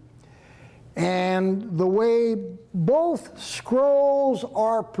tradition, and the way both scrolls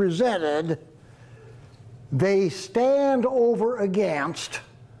are presented, they stand over against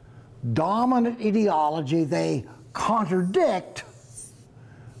dominant ideology. They contradict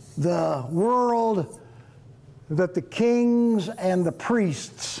the world that the kings and the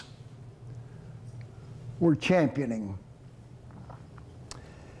priests were championing.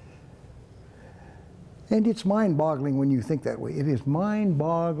 And it's mind-boggling when you think that way. It is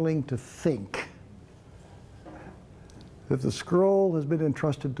mind-boggling to think that the scroll has been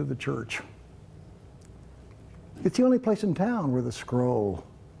entrusted to the church. It's the only place in town where the scroll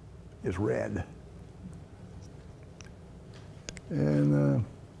is read. And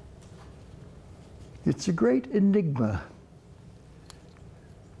it's a great enigma.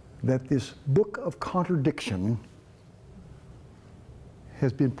 that this book of contradiction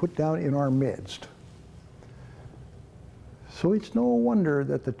has been put down in our midst. So it's no wonder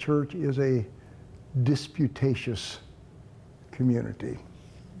that the church is a disputatious community.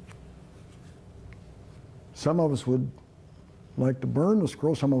 Some of us would like to burn the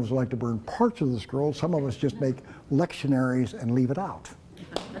scroll, some of us like to burn parts of the scroll, some of us just make lectionaries and leave it out.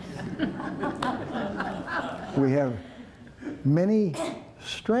 We have many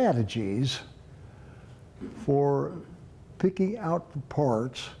strategies for picking out the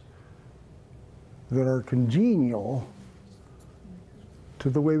parts that are congenial to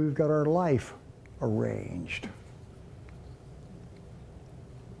the way we've got our life arranged.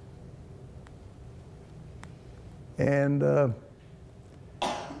 And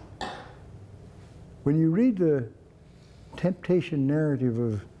when you read the temptation narrative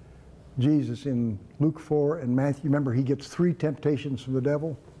of Jesus in Luke 4 and Matthew, remember he gets 3 temptations from the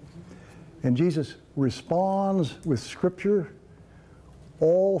devil? And Jesus responds with scripture.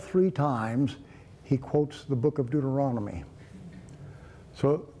 All 3 times he quotes the book of Deuteronomy.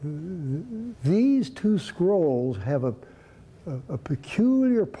 So these 2 scrolls have a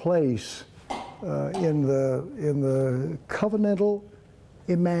peculiar place in the covenantal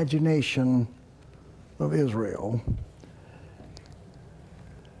imagination of Israel.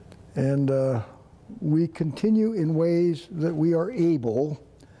 And we continue in ways that we are able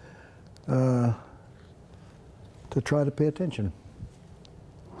to try to pay attention.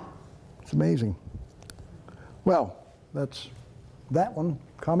 It's amazing. Well, that's that one.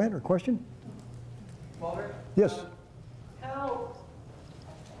 Comment or question? Walter? Yes.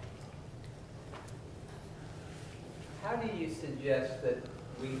 How do you suggest that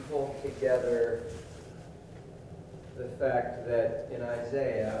we hold together the fact that in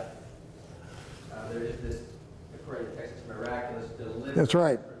Isaiah there is this, according to text, miraculous deliverance That's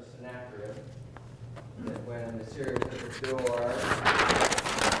right. from Sennacherib, that when the Assyrians at the door,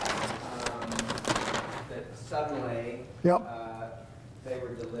 that suddenly they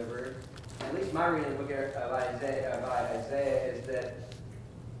were delivered. At least my reading of the book of Isaiah is that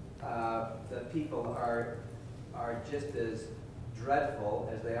the people are just as dreadful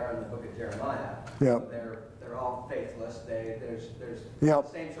as they are in the book of Jeremiah. Yep. So they're all faithless. There's Yep.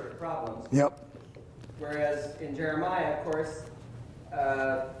 the same sort of problems. Yep. Whereas in Jeremiah, of course,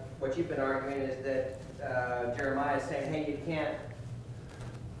 what you've been arguing is that Jeremiah is saying, hey,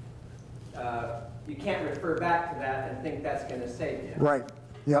 you can't refer back to that and think that's going to save you. Right.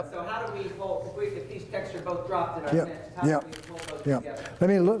 Yep. So how do we hold, if these texts are both dropped in our Yep. text, how do we hold those together? Let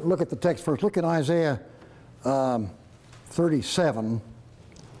me look at the text first. Look at Isaiah 37,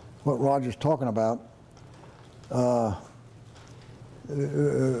 what Roger's talking about.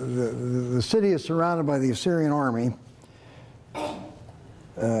 The city is surrounded by the Assyrian army,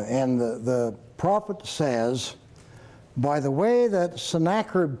 and the prophet says, by the way that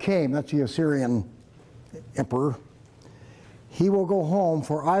Sennacherib came, that's the Assyrian emperor, he will go home,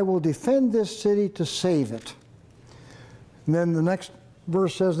 for I will defend this city to save it. And then the next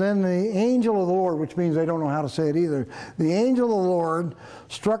verse says, then the angel of the Lord, which means they don't know how to say it either, the angel of the Lord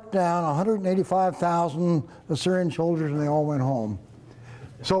struck down 185,000 Assyrian soldiers and they all went home.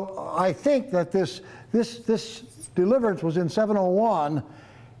 So I think that this deliverance was in 701,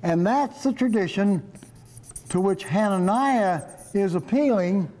 and that's the tradition to which Hananiah is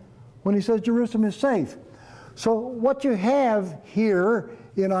appealing when he says Jerusalem is safe. So what you have here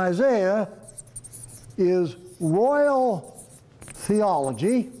in Isaiah is royal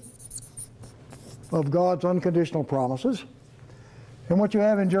theology of God's unconditional promises. And what you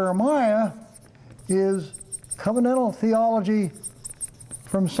have in Jeremiah is covenantal theology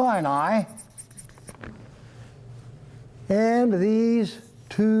from Sinai. And these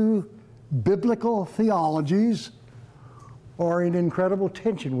 2 biblical theologies are in incredible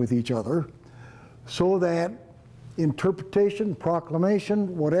tension with each other, so that interpretation,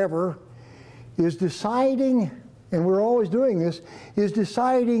 proclamation, whatever, is deciding, and we're always doing this, is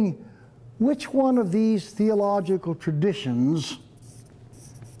deciding which one of these theological traditions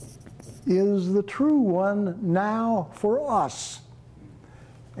is the true one now for us.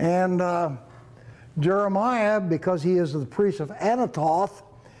 And Jeremiah, because he is the priest of Anathoth,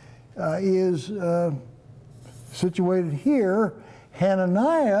 is situated here.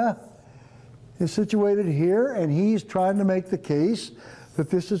 Hananiah is situated here, and he's trying to make the case that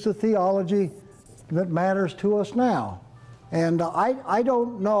this is a theology that matters to us now. And I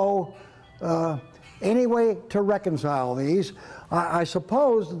don't know any way to reconcile these. I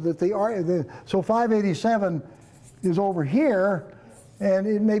suppose that so 587 is over here, and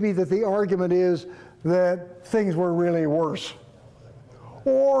it may be that the argument is that things were really worse.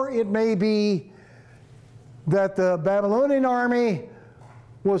 or it may be that the Babylonian army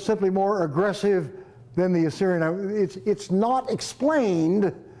was simply more aggressive than the Assyrian army. It's not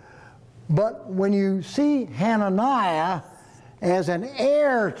explained, but when you see Hananiah as an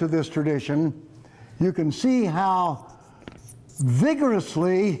heir to this tradition, you can see how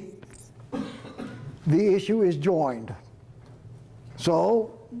vigorously the issue is joined.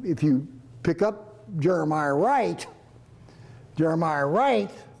 So, if you pick up Jeremiah right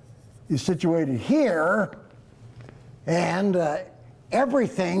is situated here, and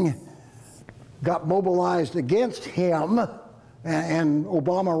everything got mobilized against him, and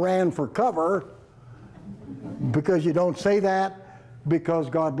Obama ran for cover because you don't say that, because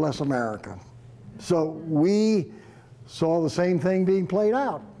God bless America. So we saw the same thing being played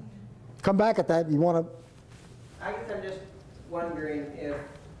out. Come back at that. You want to? I guess I'm just wondering if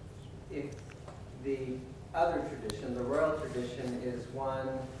the other tradition, the royal tradition, is one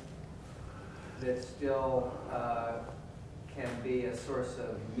that still can be a source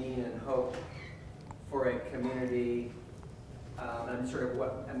of meaning and hope for a community. I'm sort of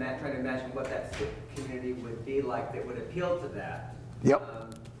trying to imagine what that community would be like that would appeal to that. Yep.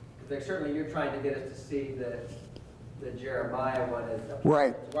 Like certainly you're trying to get us to see the Jeremiah one as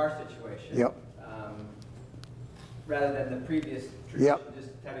right to our situation. Yep. Rather than the previous tradition yep.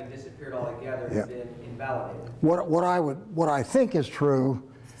 just having disappeared altogether and yep. been invalidated. What I think is true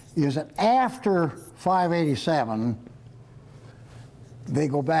is that after 587, they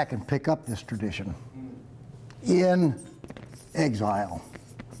go back and pick up this tradition in exile.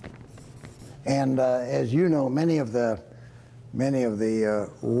 And as you know, many of the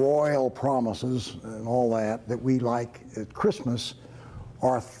royal promises and all that we like at Christmas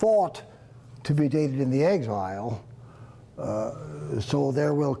are thought to be dated in the exile. So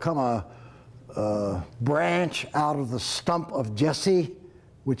there will come a branch out of the stump of Jesse,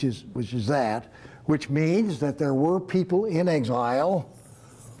 which means that there were people in exile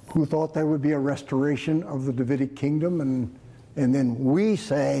who thought there would be a restoration of the Davidic kingdom, and then we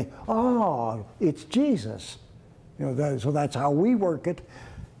say, oh, it's Jesus. So that's how we work it,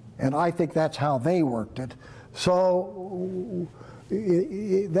 and I think that's how they worked it. So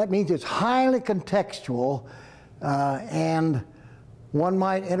that means it's highly contextual, and one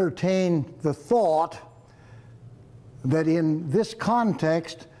might entertain the thought that in this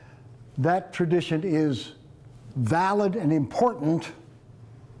context, that tradition is valid and important,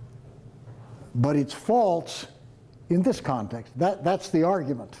 but it's false in this context. That's the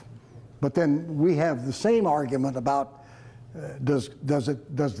argument. But then we have the same argument about does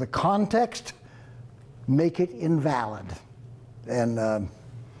the context make it invalid? And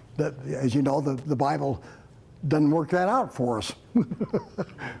as you know, the Bible doesn't work that out for us.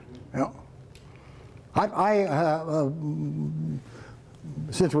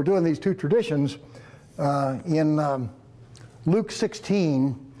 Since we're doing these two traditions, in Luke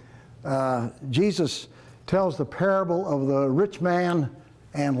 16, Jesus tells the parable of the rich man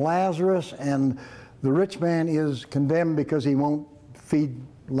and Lazarus, and the rich man is condemned because he won't feed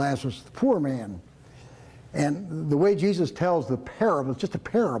Lazarus, the poor man. And the way Jesus tells the parable, it's just a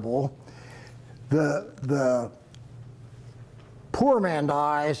parable, the poor man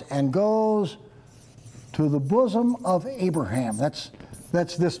dies and goes to the bosom of Abraham. That's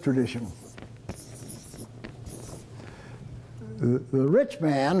this tradition. The rich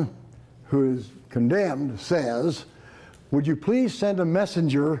man who is condemned says, would you please send a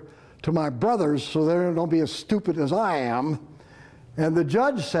messenger to my brothers so they don't be as stupid as I am? And the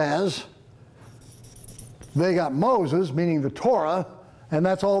judge says, they got Moses, meaning the Torah, and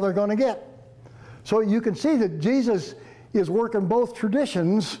that's all they're going to get. So you can see that Jesus is working both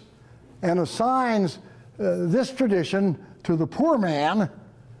traditions and assigns this tradition to the poor man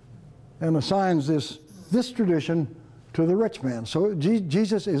and assigns this tradition to the rich man. So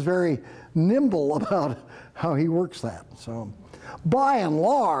Jesus is very nimble about how he works that. So by and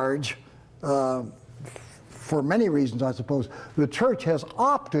large, for many reasons, I suppose, the church has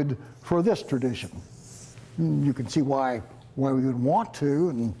opted for this tradition. You can see why we would want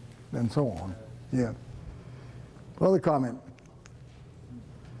to, and so on. Yeah. Other comment?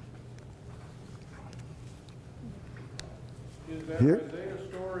 Is that Isaiah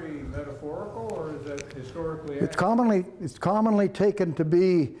story metaphorical, or is that historically accurate? It's commonly taken to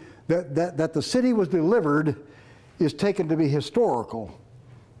be that the city was delivered is taken to be historical.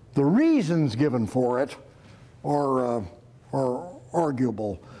 The reasons given for it are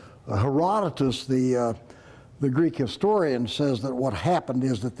arguable. Herodotus, the Greek historian, says that what happened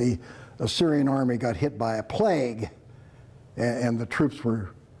is that the Assyrian army got hit by a plague, and the troops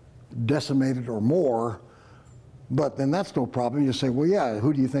were decimated or more. But then that's no problem. You say, well, yeah,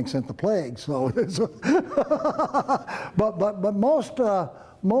 who do you think sent the plague? So, but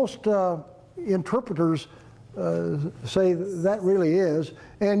most interpreters say that really is.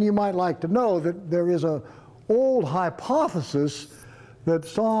 And you might like to know that there is a old hypothesis that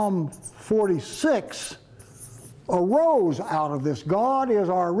Psalm 46 arose out of this. God is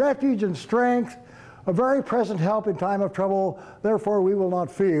our refuge and strength, a very present help in time of trouble, therefore we will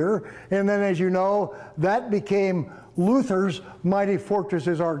not fear. And then, as you know, that became Luther's mighty fortress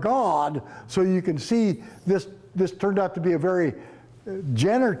is our God. So you can see this turned out to be a very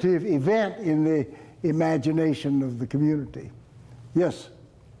generative event in the imagination of the community. Yes?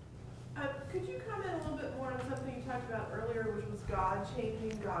 Could you comment a little bit more on something you talked about earlier, which was God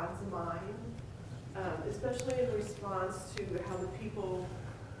changing God's mind, especially in response to how the people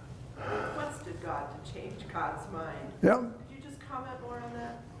requested God to change God's mind? Yeah. Could you just comment more on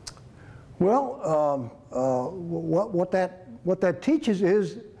that? Well, what that teaches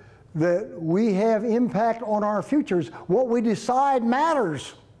is that we have impact on our futures. What we decide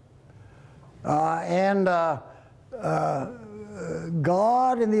matters. God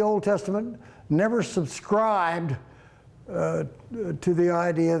in the Old Testament never subscribed to the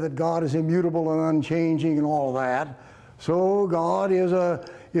idea that God is immutable and unchanging and all that. So God is a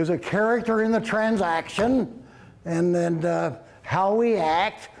character in the transaction, and how we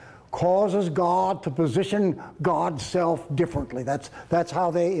act causes God to position God's self differently. That's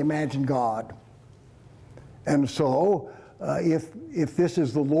how they imagine God. And so, if this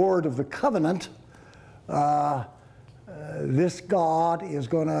is the Lord of the covenant, this God is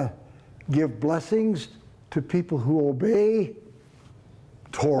going to give blessings to people who obey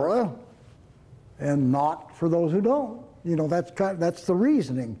Torah, and not for those who don't. You know, that's the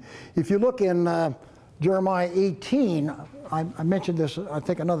reasoning. If you look in Jeremiah 18, I mentioned this, I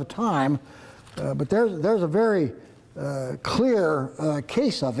think, another time, but there's a very clear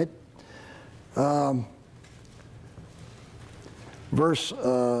case of it. Verse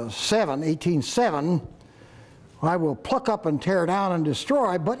 7, 18:7, I will pluck up and tear down and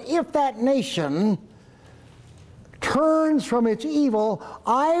destroy, but if that nation turns from its evil,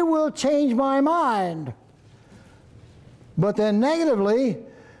 I will change my mind. But then negatively,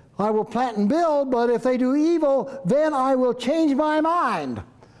 I will plant and build, but if they do evil, then I will change my mind.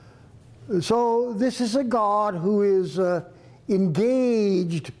 So this is a God who is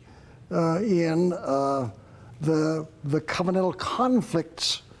engaged in the covenantal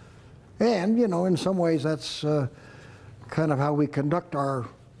conflicts. And, you know, in some ways that's kind of how we conduct our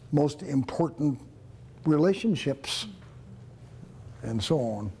most important relationships and so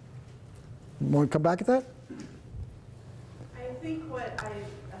on. Want to come back at that? I think what I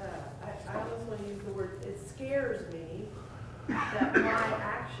almost want to use the word, it scares me that my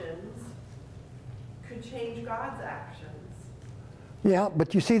actions could change God's actions. Yeah,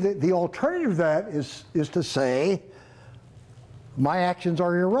 but you see, the alternative to that is to say, my actions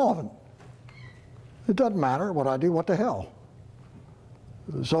are irrelevant. It doesn't matter what I do, what the hell.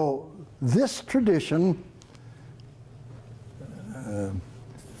 So this tradition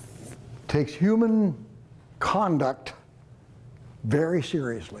takes human conduct very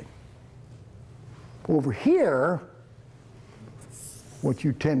seriously. Over here, what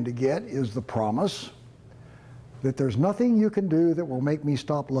you tend to get is the promise that there's nothing you can do that will make me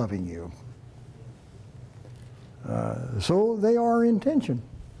stop loving you. So they are in tension.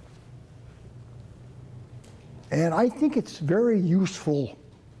 And I think it's very useful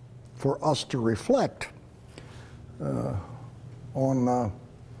for us to reflect on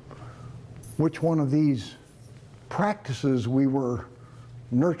which one of these practices we were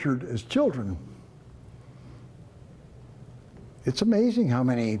nurtured as children. It's amazing how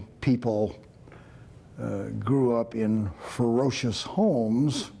many people grew up in ferocious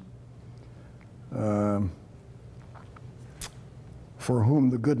homes for whom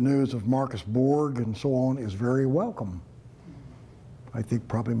the good news of Marcus Borg and so on is very welcome. I think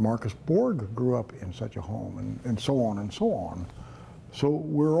probably Marcus Borg grew up in such a home, and so on and so on. So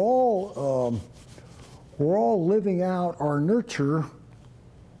we're all living out our nurture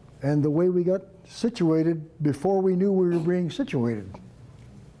and the way we got situated before we knew we were being situated.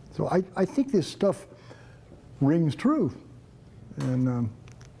 So I think this stuff rings true, and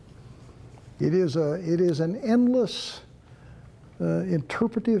it is an endless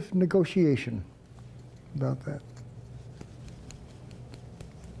interpretive negotiation about that.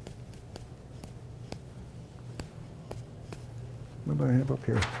 What do I have up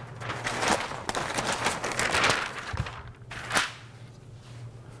here?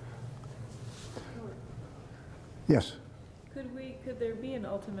 Yes. Could there be an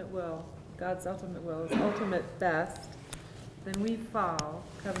ultimate will? God's ultimate will is ultimate best, then we fall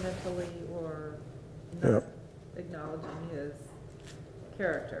covenantally or not Yep. acknowledging his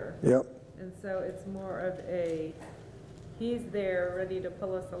character. Yep. And so it's more of a, he's there ready to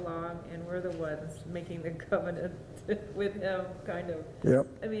pull us along, and we're the ones making the covenant with him, kind of. Yep.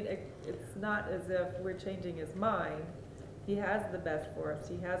 I mean, it's not as if we're changing his mind. He has the best for us.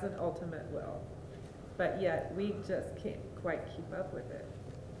 He has an ultimate will. But yet, we just can't quite keep up with it.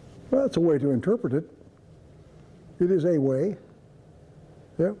 Well, that's a way to interpret it. It is a way.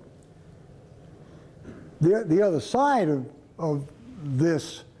 Yep. The other side of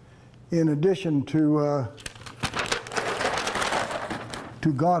this, in addition to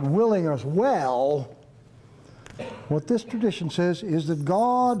God willing us well, what this tradition says is that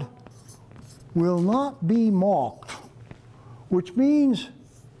God will not be mocked, which means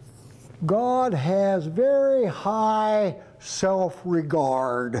God has very high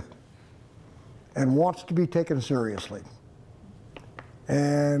self-regard and wants to be taken seriously.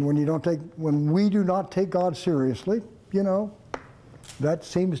 And when we do not take God seriously, you know, that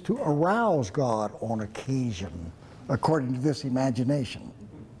seems to arouse God on occasion, according to this imagination.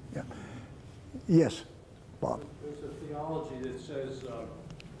 Yeah. Yes, Bob. There's a theology that says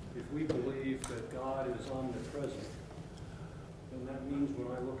if we believe that God is omnipresent, then that means when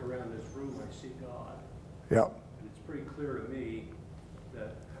I look around this room, I see God. Yeah. And it's pretty clear to me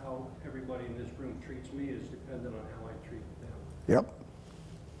that how everybody in this room treats me is dependent on how I treat them. Yep.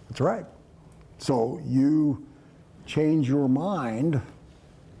 That's right. So you change your mind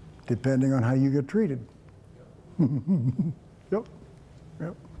depending on how you get treated. Yep.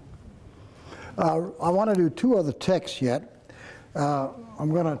 Yep. I want to do two other texts yet. I'm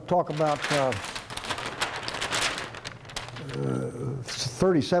going to talk about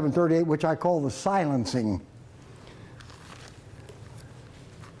 37, 38, which I call the silencing.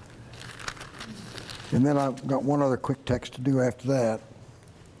 And then I've got one other quick text to do after that.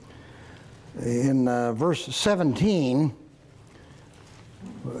 In verse 17,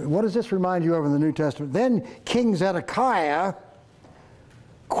 what does this remind you of in the New Testament? Then King Zedekiah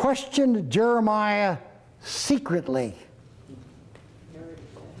questioned Jeremiah secretly.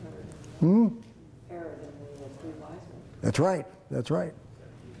 That's right. That's right.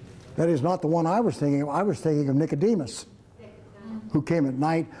 That is not the one I was thinking of. I was thinking of Nicodemus, who came at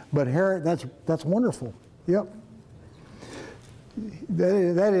night. But Herod, that's wonderful. Yep.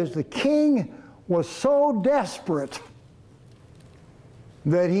 That is, the king was so desperate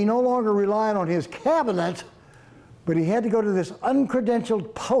that he no longer relied on his cabinet, but he had to go to this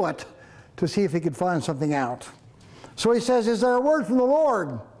uncredentialed poet to see if he could find something out. So he says, "Is there a word from the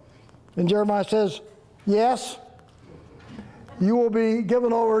Lord?" And Jeremiah says, "Yes. You will be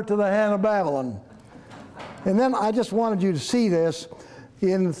given over to the hand of Babylon." And then I just wanted you to see this.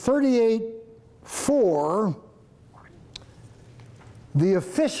 In 38:4, the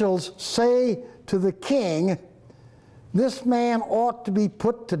officials say to the king, "This man ought to be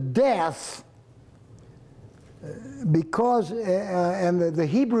put to death because," and the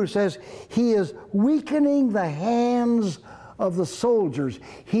Hebrew says, "he is weakening the hands of the soldiers.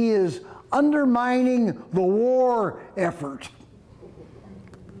 He is undermining the war effort."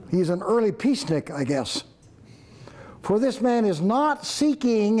 He's an early peacenik, I guess. "For this man is not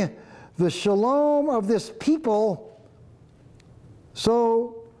seeking the shalom of this people."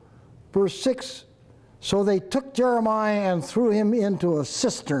 So, verse 6, so they took Jeremiah and threw him into a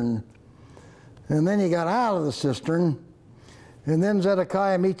cistern. And then he got out of the cistern. And then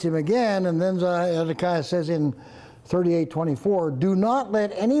Zedekiah meets him again. And then Zedekiah says in 38:24, "Do not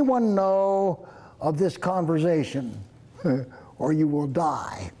let anyone know of this conversation, or you will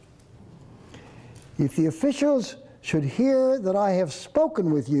die. If the officials should hear that I have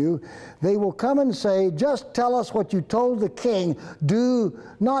spoken with you, they will come and say, 'Just tell us what you told the king. Do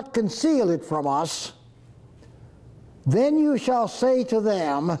not conceal it from us.' Then you shall say to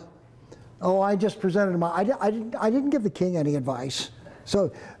them," "Oh, I just presented I didn't give the king any advice." So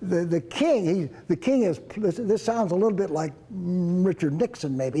the king is, this sounds a little bit like Richard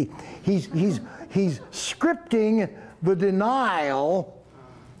Nixon maybe. He's scripting the denial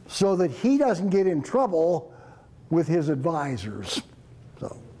so that he doesn't get in trouble with his advisors.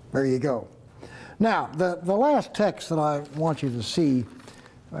 So there you go. Now, the last text that I want you to see,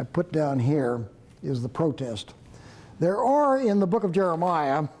 I put down here, is the protest. There are in the book of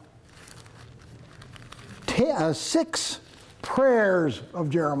Jeremiah 6 prayers of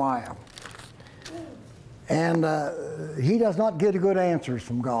Jeremiah. And he does not get good answers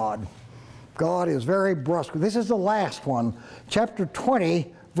from God. God is very brusque. This is the last one, chapter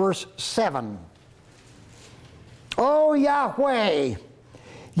 20, verse 7. "O Yahweh,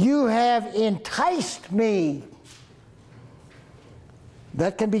 You have enticed me.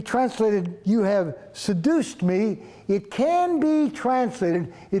 That can be translated, you have seduced me. It can be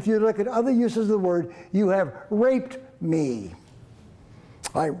translated, if you look at other uses of the word, you have raped me.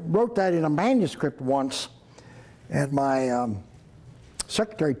 I wrote that in a manuscript once, and my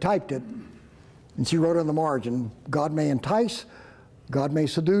secretary typed it, and she wrote on the margin, God may entice, God may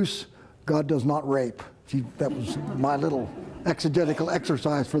seduce, God does not rape. That was my little exegetical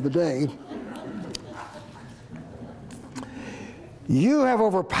exercise for the day. You have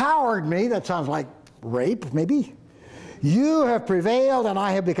overpowered me. That sounds like rape, maybe. You have prevailed, and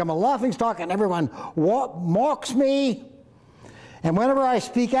I have become a laughingstock, and everyone mocks me. And whenever I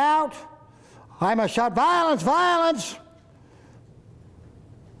speak out, I must shout, violence, violence!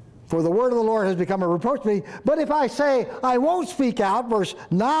 For the word of the Lord has become a reproach to me. But if I say, I won't speak out, verse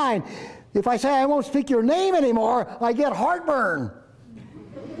 9, if I say I won't speak your name anymore, I get heartburn.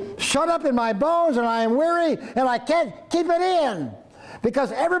 Shut up in my bones, and I am weary, and I can't keep it in.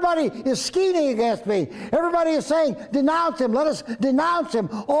 Because everybody is scheming against me. Everybody is saying, denounce him, let us denounce him.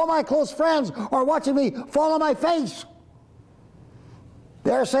 All my close friends are watching me fall on my face.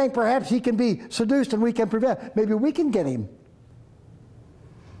 They're saying perhaps he can be seduced and we can prevent. Maybe we can get him.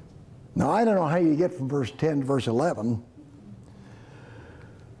 Now, I don't know how you get from verse 10 to verse 11.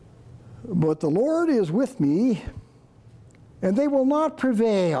 But the Lord is with me, and they will not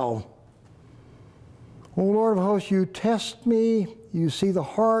prevail. O Lord of hosts, you test me, you see the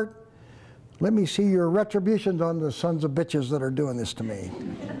heart. Let me see your retributions on the sons of bitches that are doing this to me.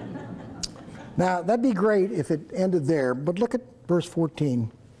 Now, that'd be great if it ended there, but look at verse 14.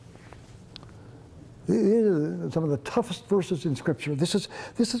 These are some of the toughest verses in Scripture. This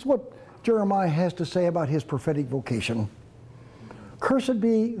is what Jeremiah has to say about his prophetic vocation. Cursed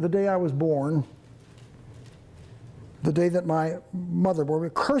be the day I was born, the day that my mother bore me.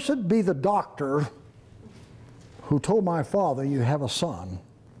 Cursed be the doctor who told my father, you have a son.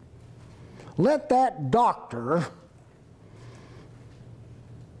 Let that doctor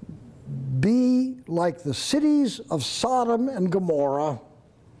be like the cities of Sodom and Gomorrah.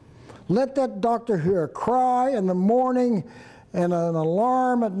 Let that doctor hear a cry in the morning and an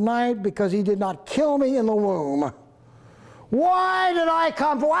alarm at night because he did not kill me in the womb. Why did I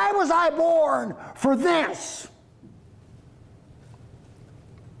come? Why was I born for this?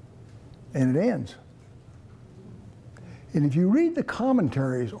 And it ends. And if you read the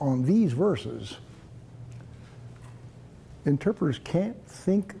commentaries on these verses, interpreters can't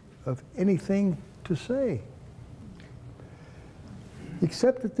think of anything to say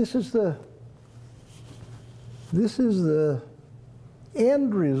except that this is the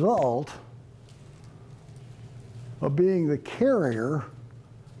end result of being the carrier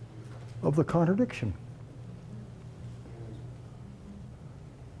of the contradiction.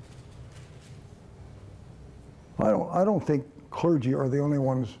 I don't think clergy are the only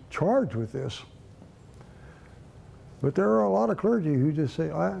ones charged with this. But there are a lot of clergy who just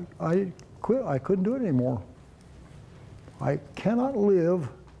say, I quit, I couldn't do it anymore. I cannot live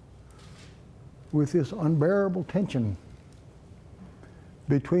with this unbearable tension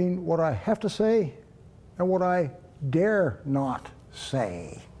between what I have to say and what I dare not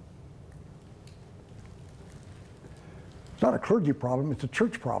say. It's not a clergy problem, it's a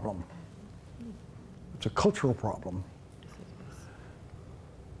church problem. It's a cultural problem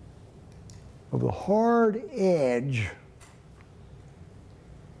of the hard edge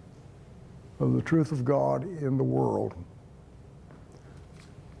of the truth of God in the world.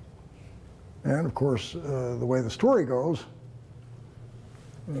 And of course, the way the story goes,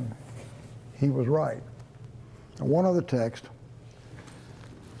 he was right. Now, one other text.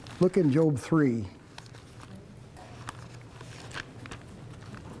 Look in Job 3.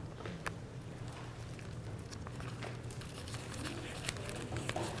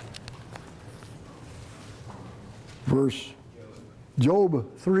 Verse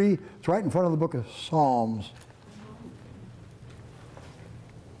Job 3, it's right in front of the book of Psalms.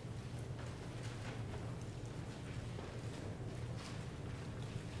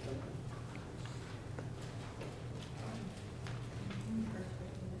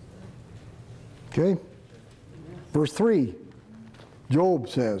 Okay? Verse 3, Job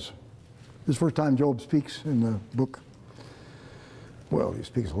says, this is the first time Job speaks in the book. Well, he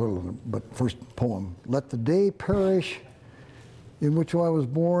speaks a little, but first poem. Let the day perish in which I was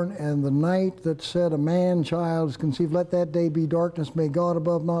born, and the night that said a man-child is conceived. Let that day be darkness. May God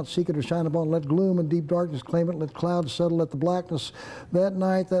above not seek it or shine upon it. Let gloom and deep darkness claim it. Let clouds settle. Let the blackness that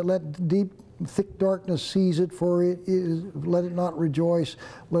night, that let deep thick darkness sees it, for it is, let it not rejoice,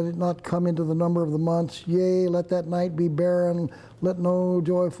 let it not come into the number of the months. Yea, let that night be barren, let no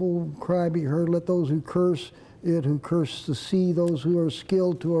joyful cry be heard. Let those who curse it, who curse the sea, those who are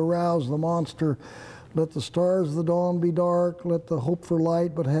skilled to arouse the monster. Let the stars of the dawn be dark, let the hope for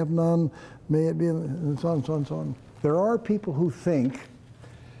light but have none. May it be, and so on, so on, so on. There are people who think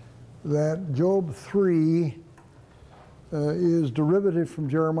that Job 3 is derivative from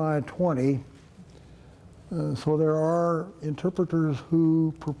Jeremiah 20. So there are interpreters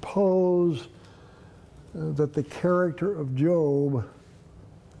who propose that the character of Job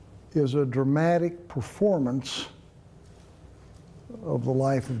is a dramatic performance of the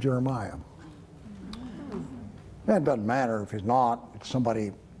life of Jeremiah. That doesn't matter if he's not. It's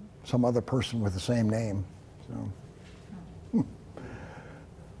somebody, some other person with the same name.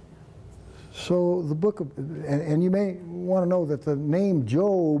 So the book of, and you may want to know that the name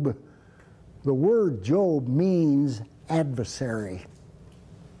Job, the word Job means adversary.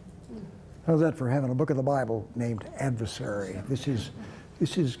 How's that for having a book of the Bible named adversary? This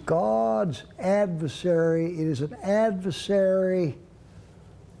is God's adversary. It is an adversary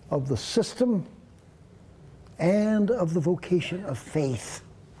of the system and of the vocation of faith.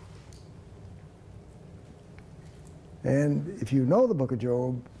 And if you know the book of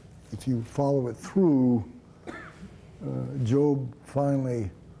Job, if you follow it through, Job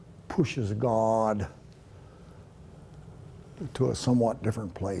finally pushes God to a somewhat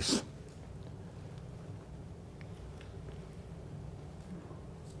different place.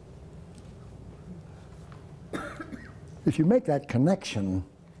 If you make that connection,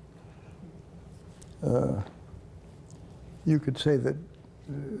 you could say that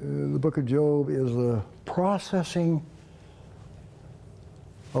the book of Job is the processing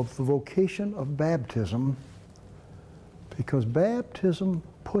of the vocation of baptism, because baptism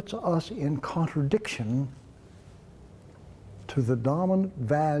puts us in contradiction to the dominant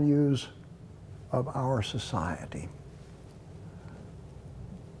values of our society.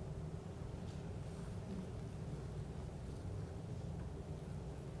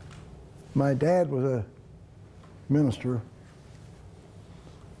 My dad was a minister,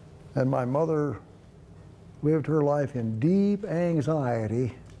 and my mother lived her life in deep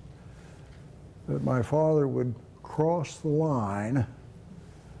anxiety that my father would cross the line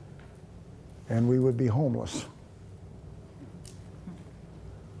and we would be homeless.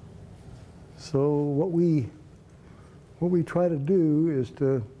 So what we try to do is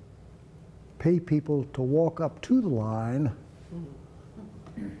to pay people to walk up to the line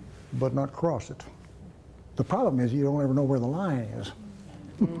but not cross it. The problem is you don't ever know where the line is.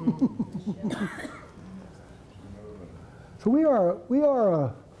 So we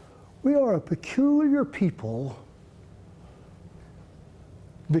are a peculiar people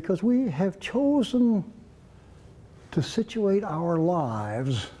because we have chosen to situate our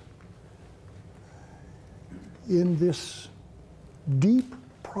lives in this deep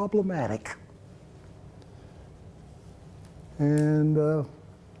problematic, and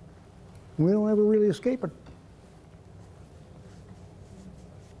we don't ever really escape it.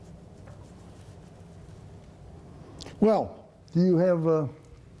 Well, do you have a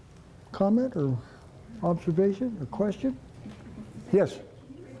comment or observation or question? Yes? Can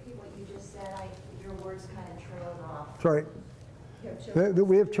you repeat what you just said? Your words kind of trailed off. Sorry. That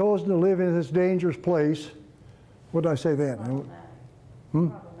we have chosen to live in this dangerous place. What did I say then?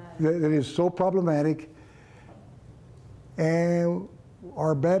 That it is so problematic. And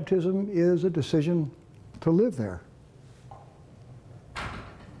our baptism is a decision to live there.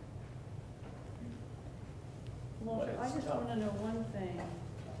 Well, I just want to know one thing,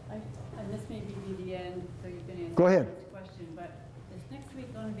 and this may be the end, so you can answer Go ahead. this question, but is next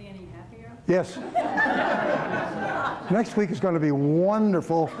week going to be any happier? Yes. Next week is going to be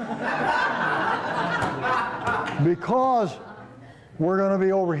wonderful because we're going to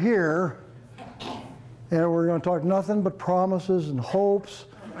be over here and we're going to talk nothing but promises and hopes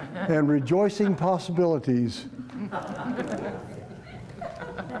and rejoicing possibilities.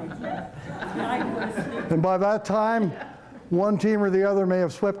 And by that time, one team or the other may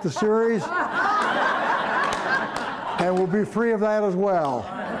have swept the series, and we'll be free of that as well.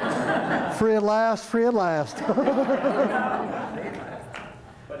 Free at last, free at last.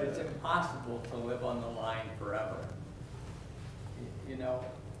 But it's impossible to live on the line forever. You know,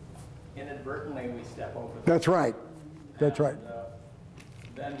 inadvertently we step over the That's right. That's right.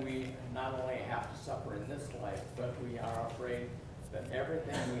 Then we not only have to suffer in this life, but we are afraid that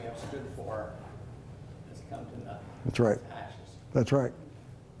everything we have stood for has come to nothing. That's right. It's ashes. That's right.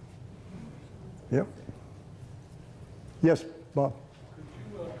 Yep. Yes, Bob. Could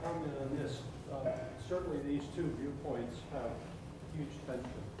you comment on this? certainly these two viewpoints have huge tension.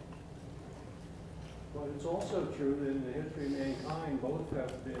 But it's also true that in the history of mankind, both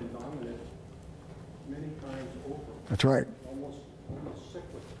have been dominant many times over. That's right. Almost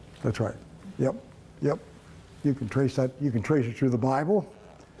cyclical. That's right. Yep. Yep. You can trace that. You can trace it through the Bible,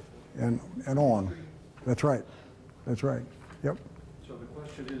 and on. That's right. That's right. Yep. So the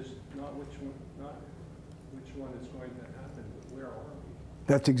question is not which one is going to happen, but where are we?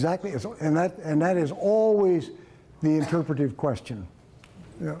 That's exactly. And that is always the interpretive question.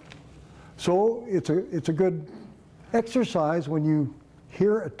 Yeah. So it's a good exercise when you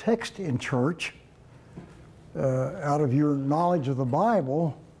hear a text in church. Out of your knowledge of the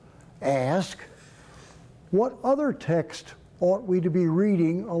Bible, ask, what other text ought we to be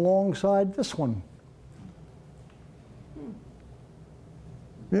reading alongside this one?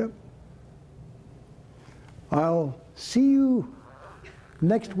 Yep. I'll see you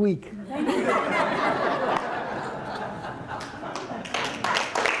next week.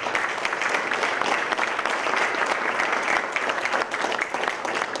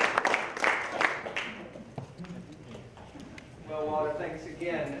 Well, Walter, thanks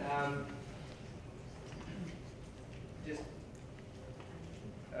again. Just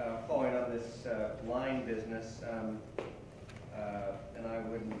following on this line business, and I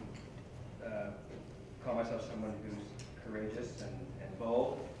wouldn't call myself someone who's courageous and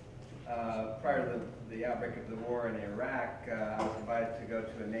bold. Prior to the outbreak of the war in Iraq, I was invited to go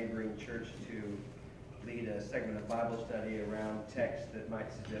to a neighboring church to lead a segment of Bible study around texts that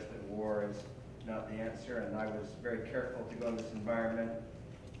might suggest that war is not the answer, and I was very careful to go in this environment,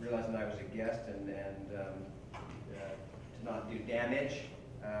 realizing I was a guest, and to not do damage.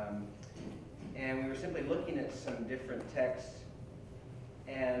 And we were simply looking at some different texts,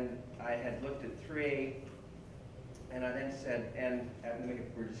 and I had looked at 3, and I then said, and we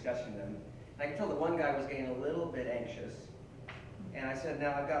were discussing them, and I could tell that one guy was getting a little bit anxious, and I said,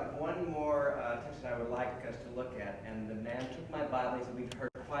 now I've got one more text that I would like us to look at, and the man took my Bible and he said, we've heard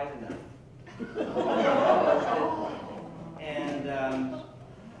quite enough. And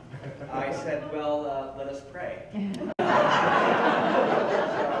I said, well, let us pray. So,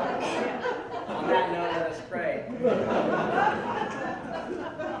 on that note, let us pray.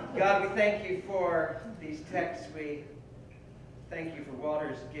 God, we thank you for these texts. We thank you for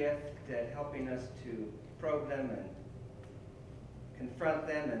Walter's gift at helping us to probe them and confront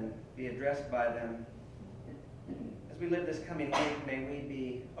them and be addressed by them. As we live this coming week, may we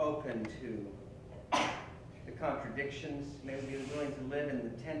be open to the contradictions. May we be willing to live in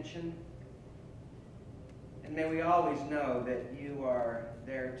the tension. And may we always know that you are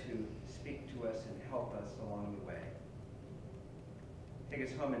there to speak to us and help us along the way. Take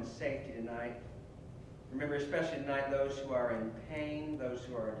us home in safety tonight. Remember especially tonight those who are in pain, those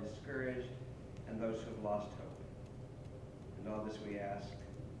who are discouraged, and those who have lost hope. And all this we ask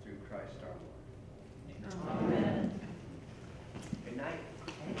through Christ our Lord. Amen. Good night.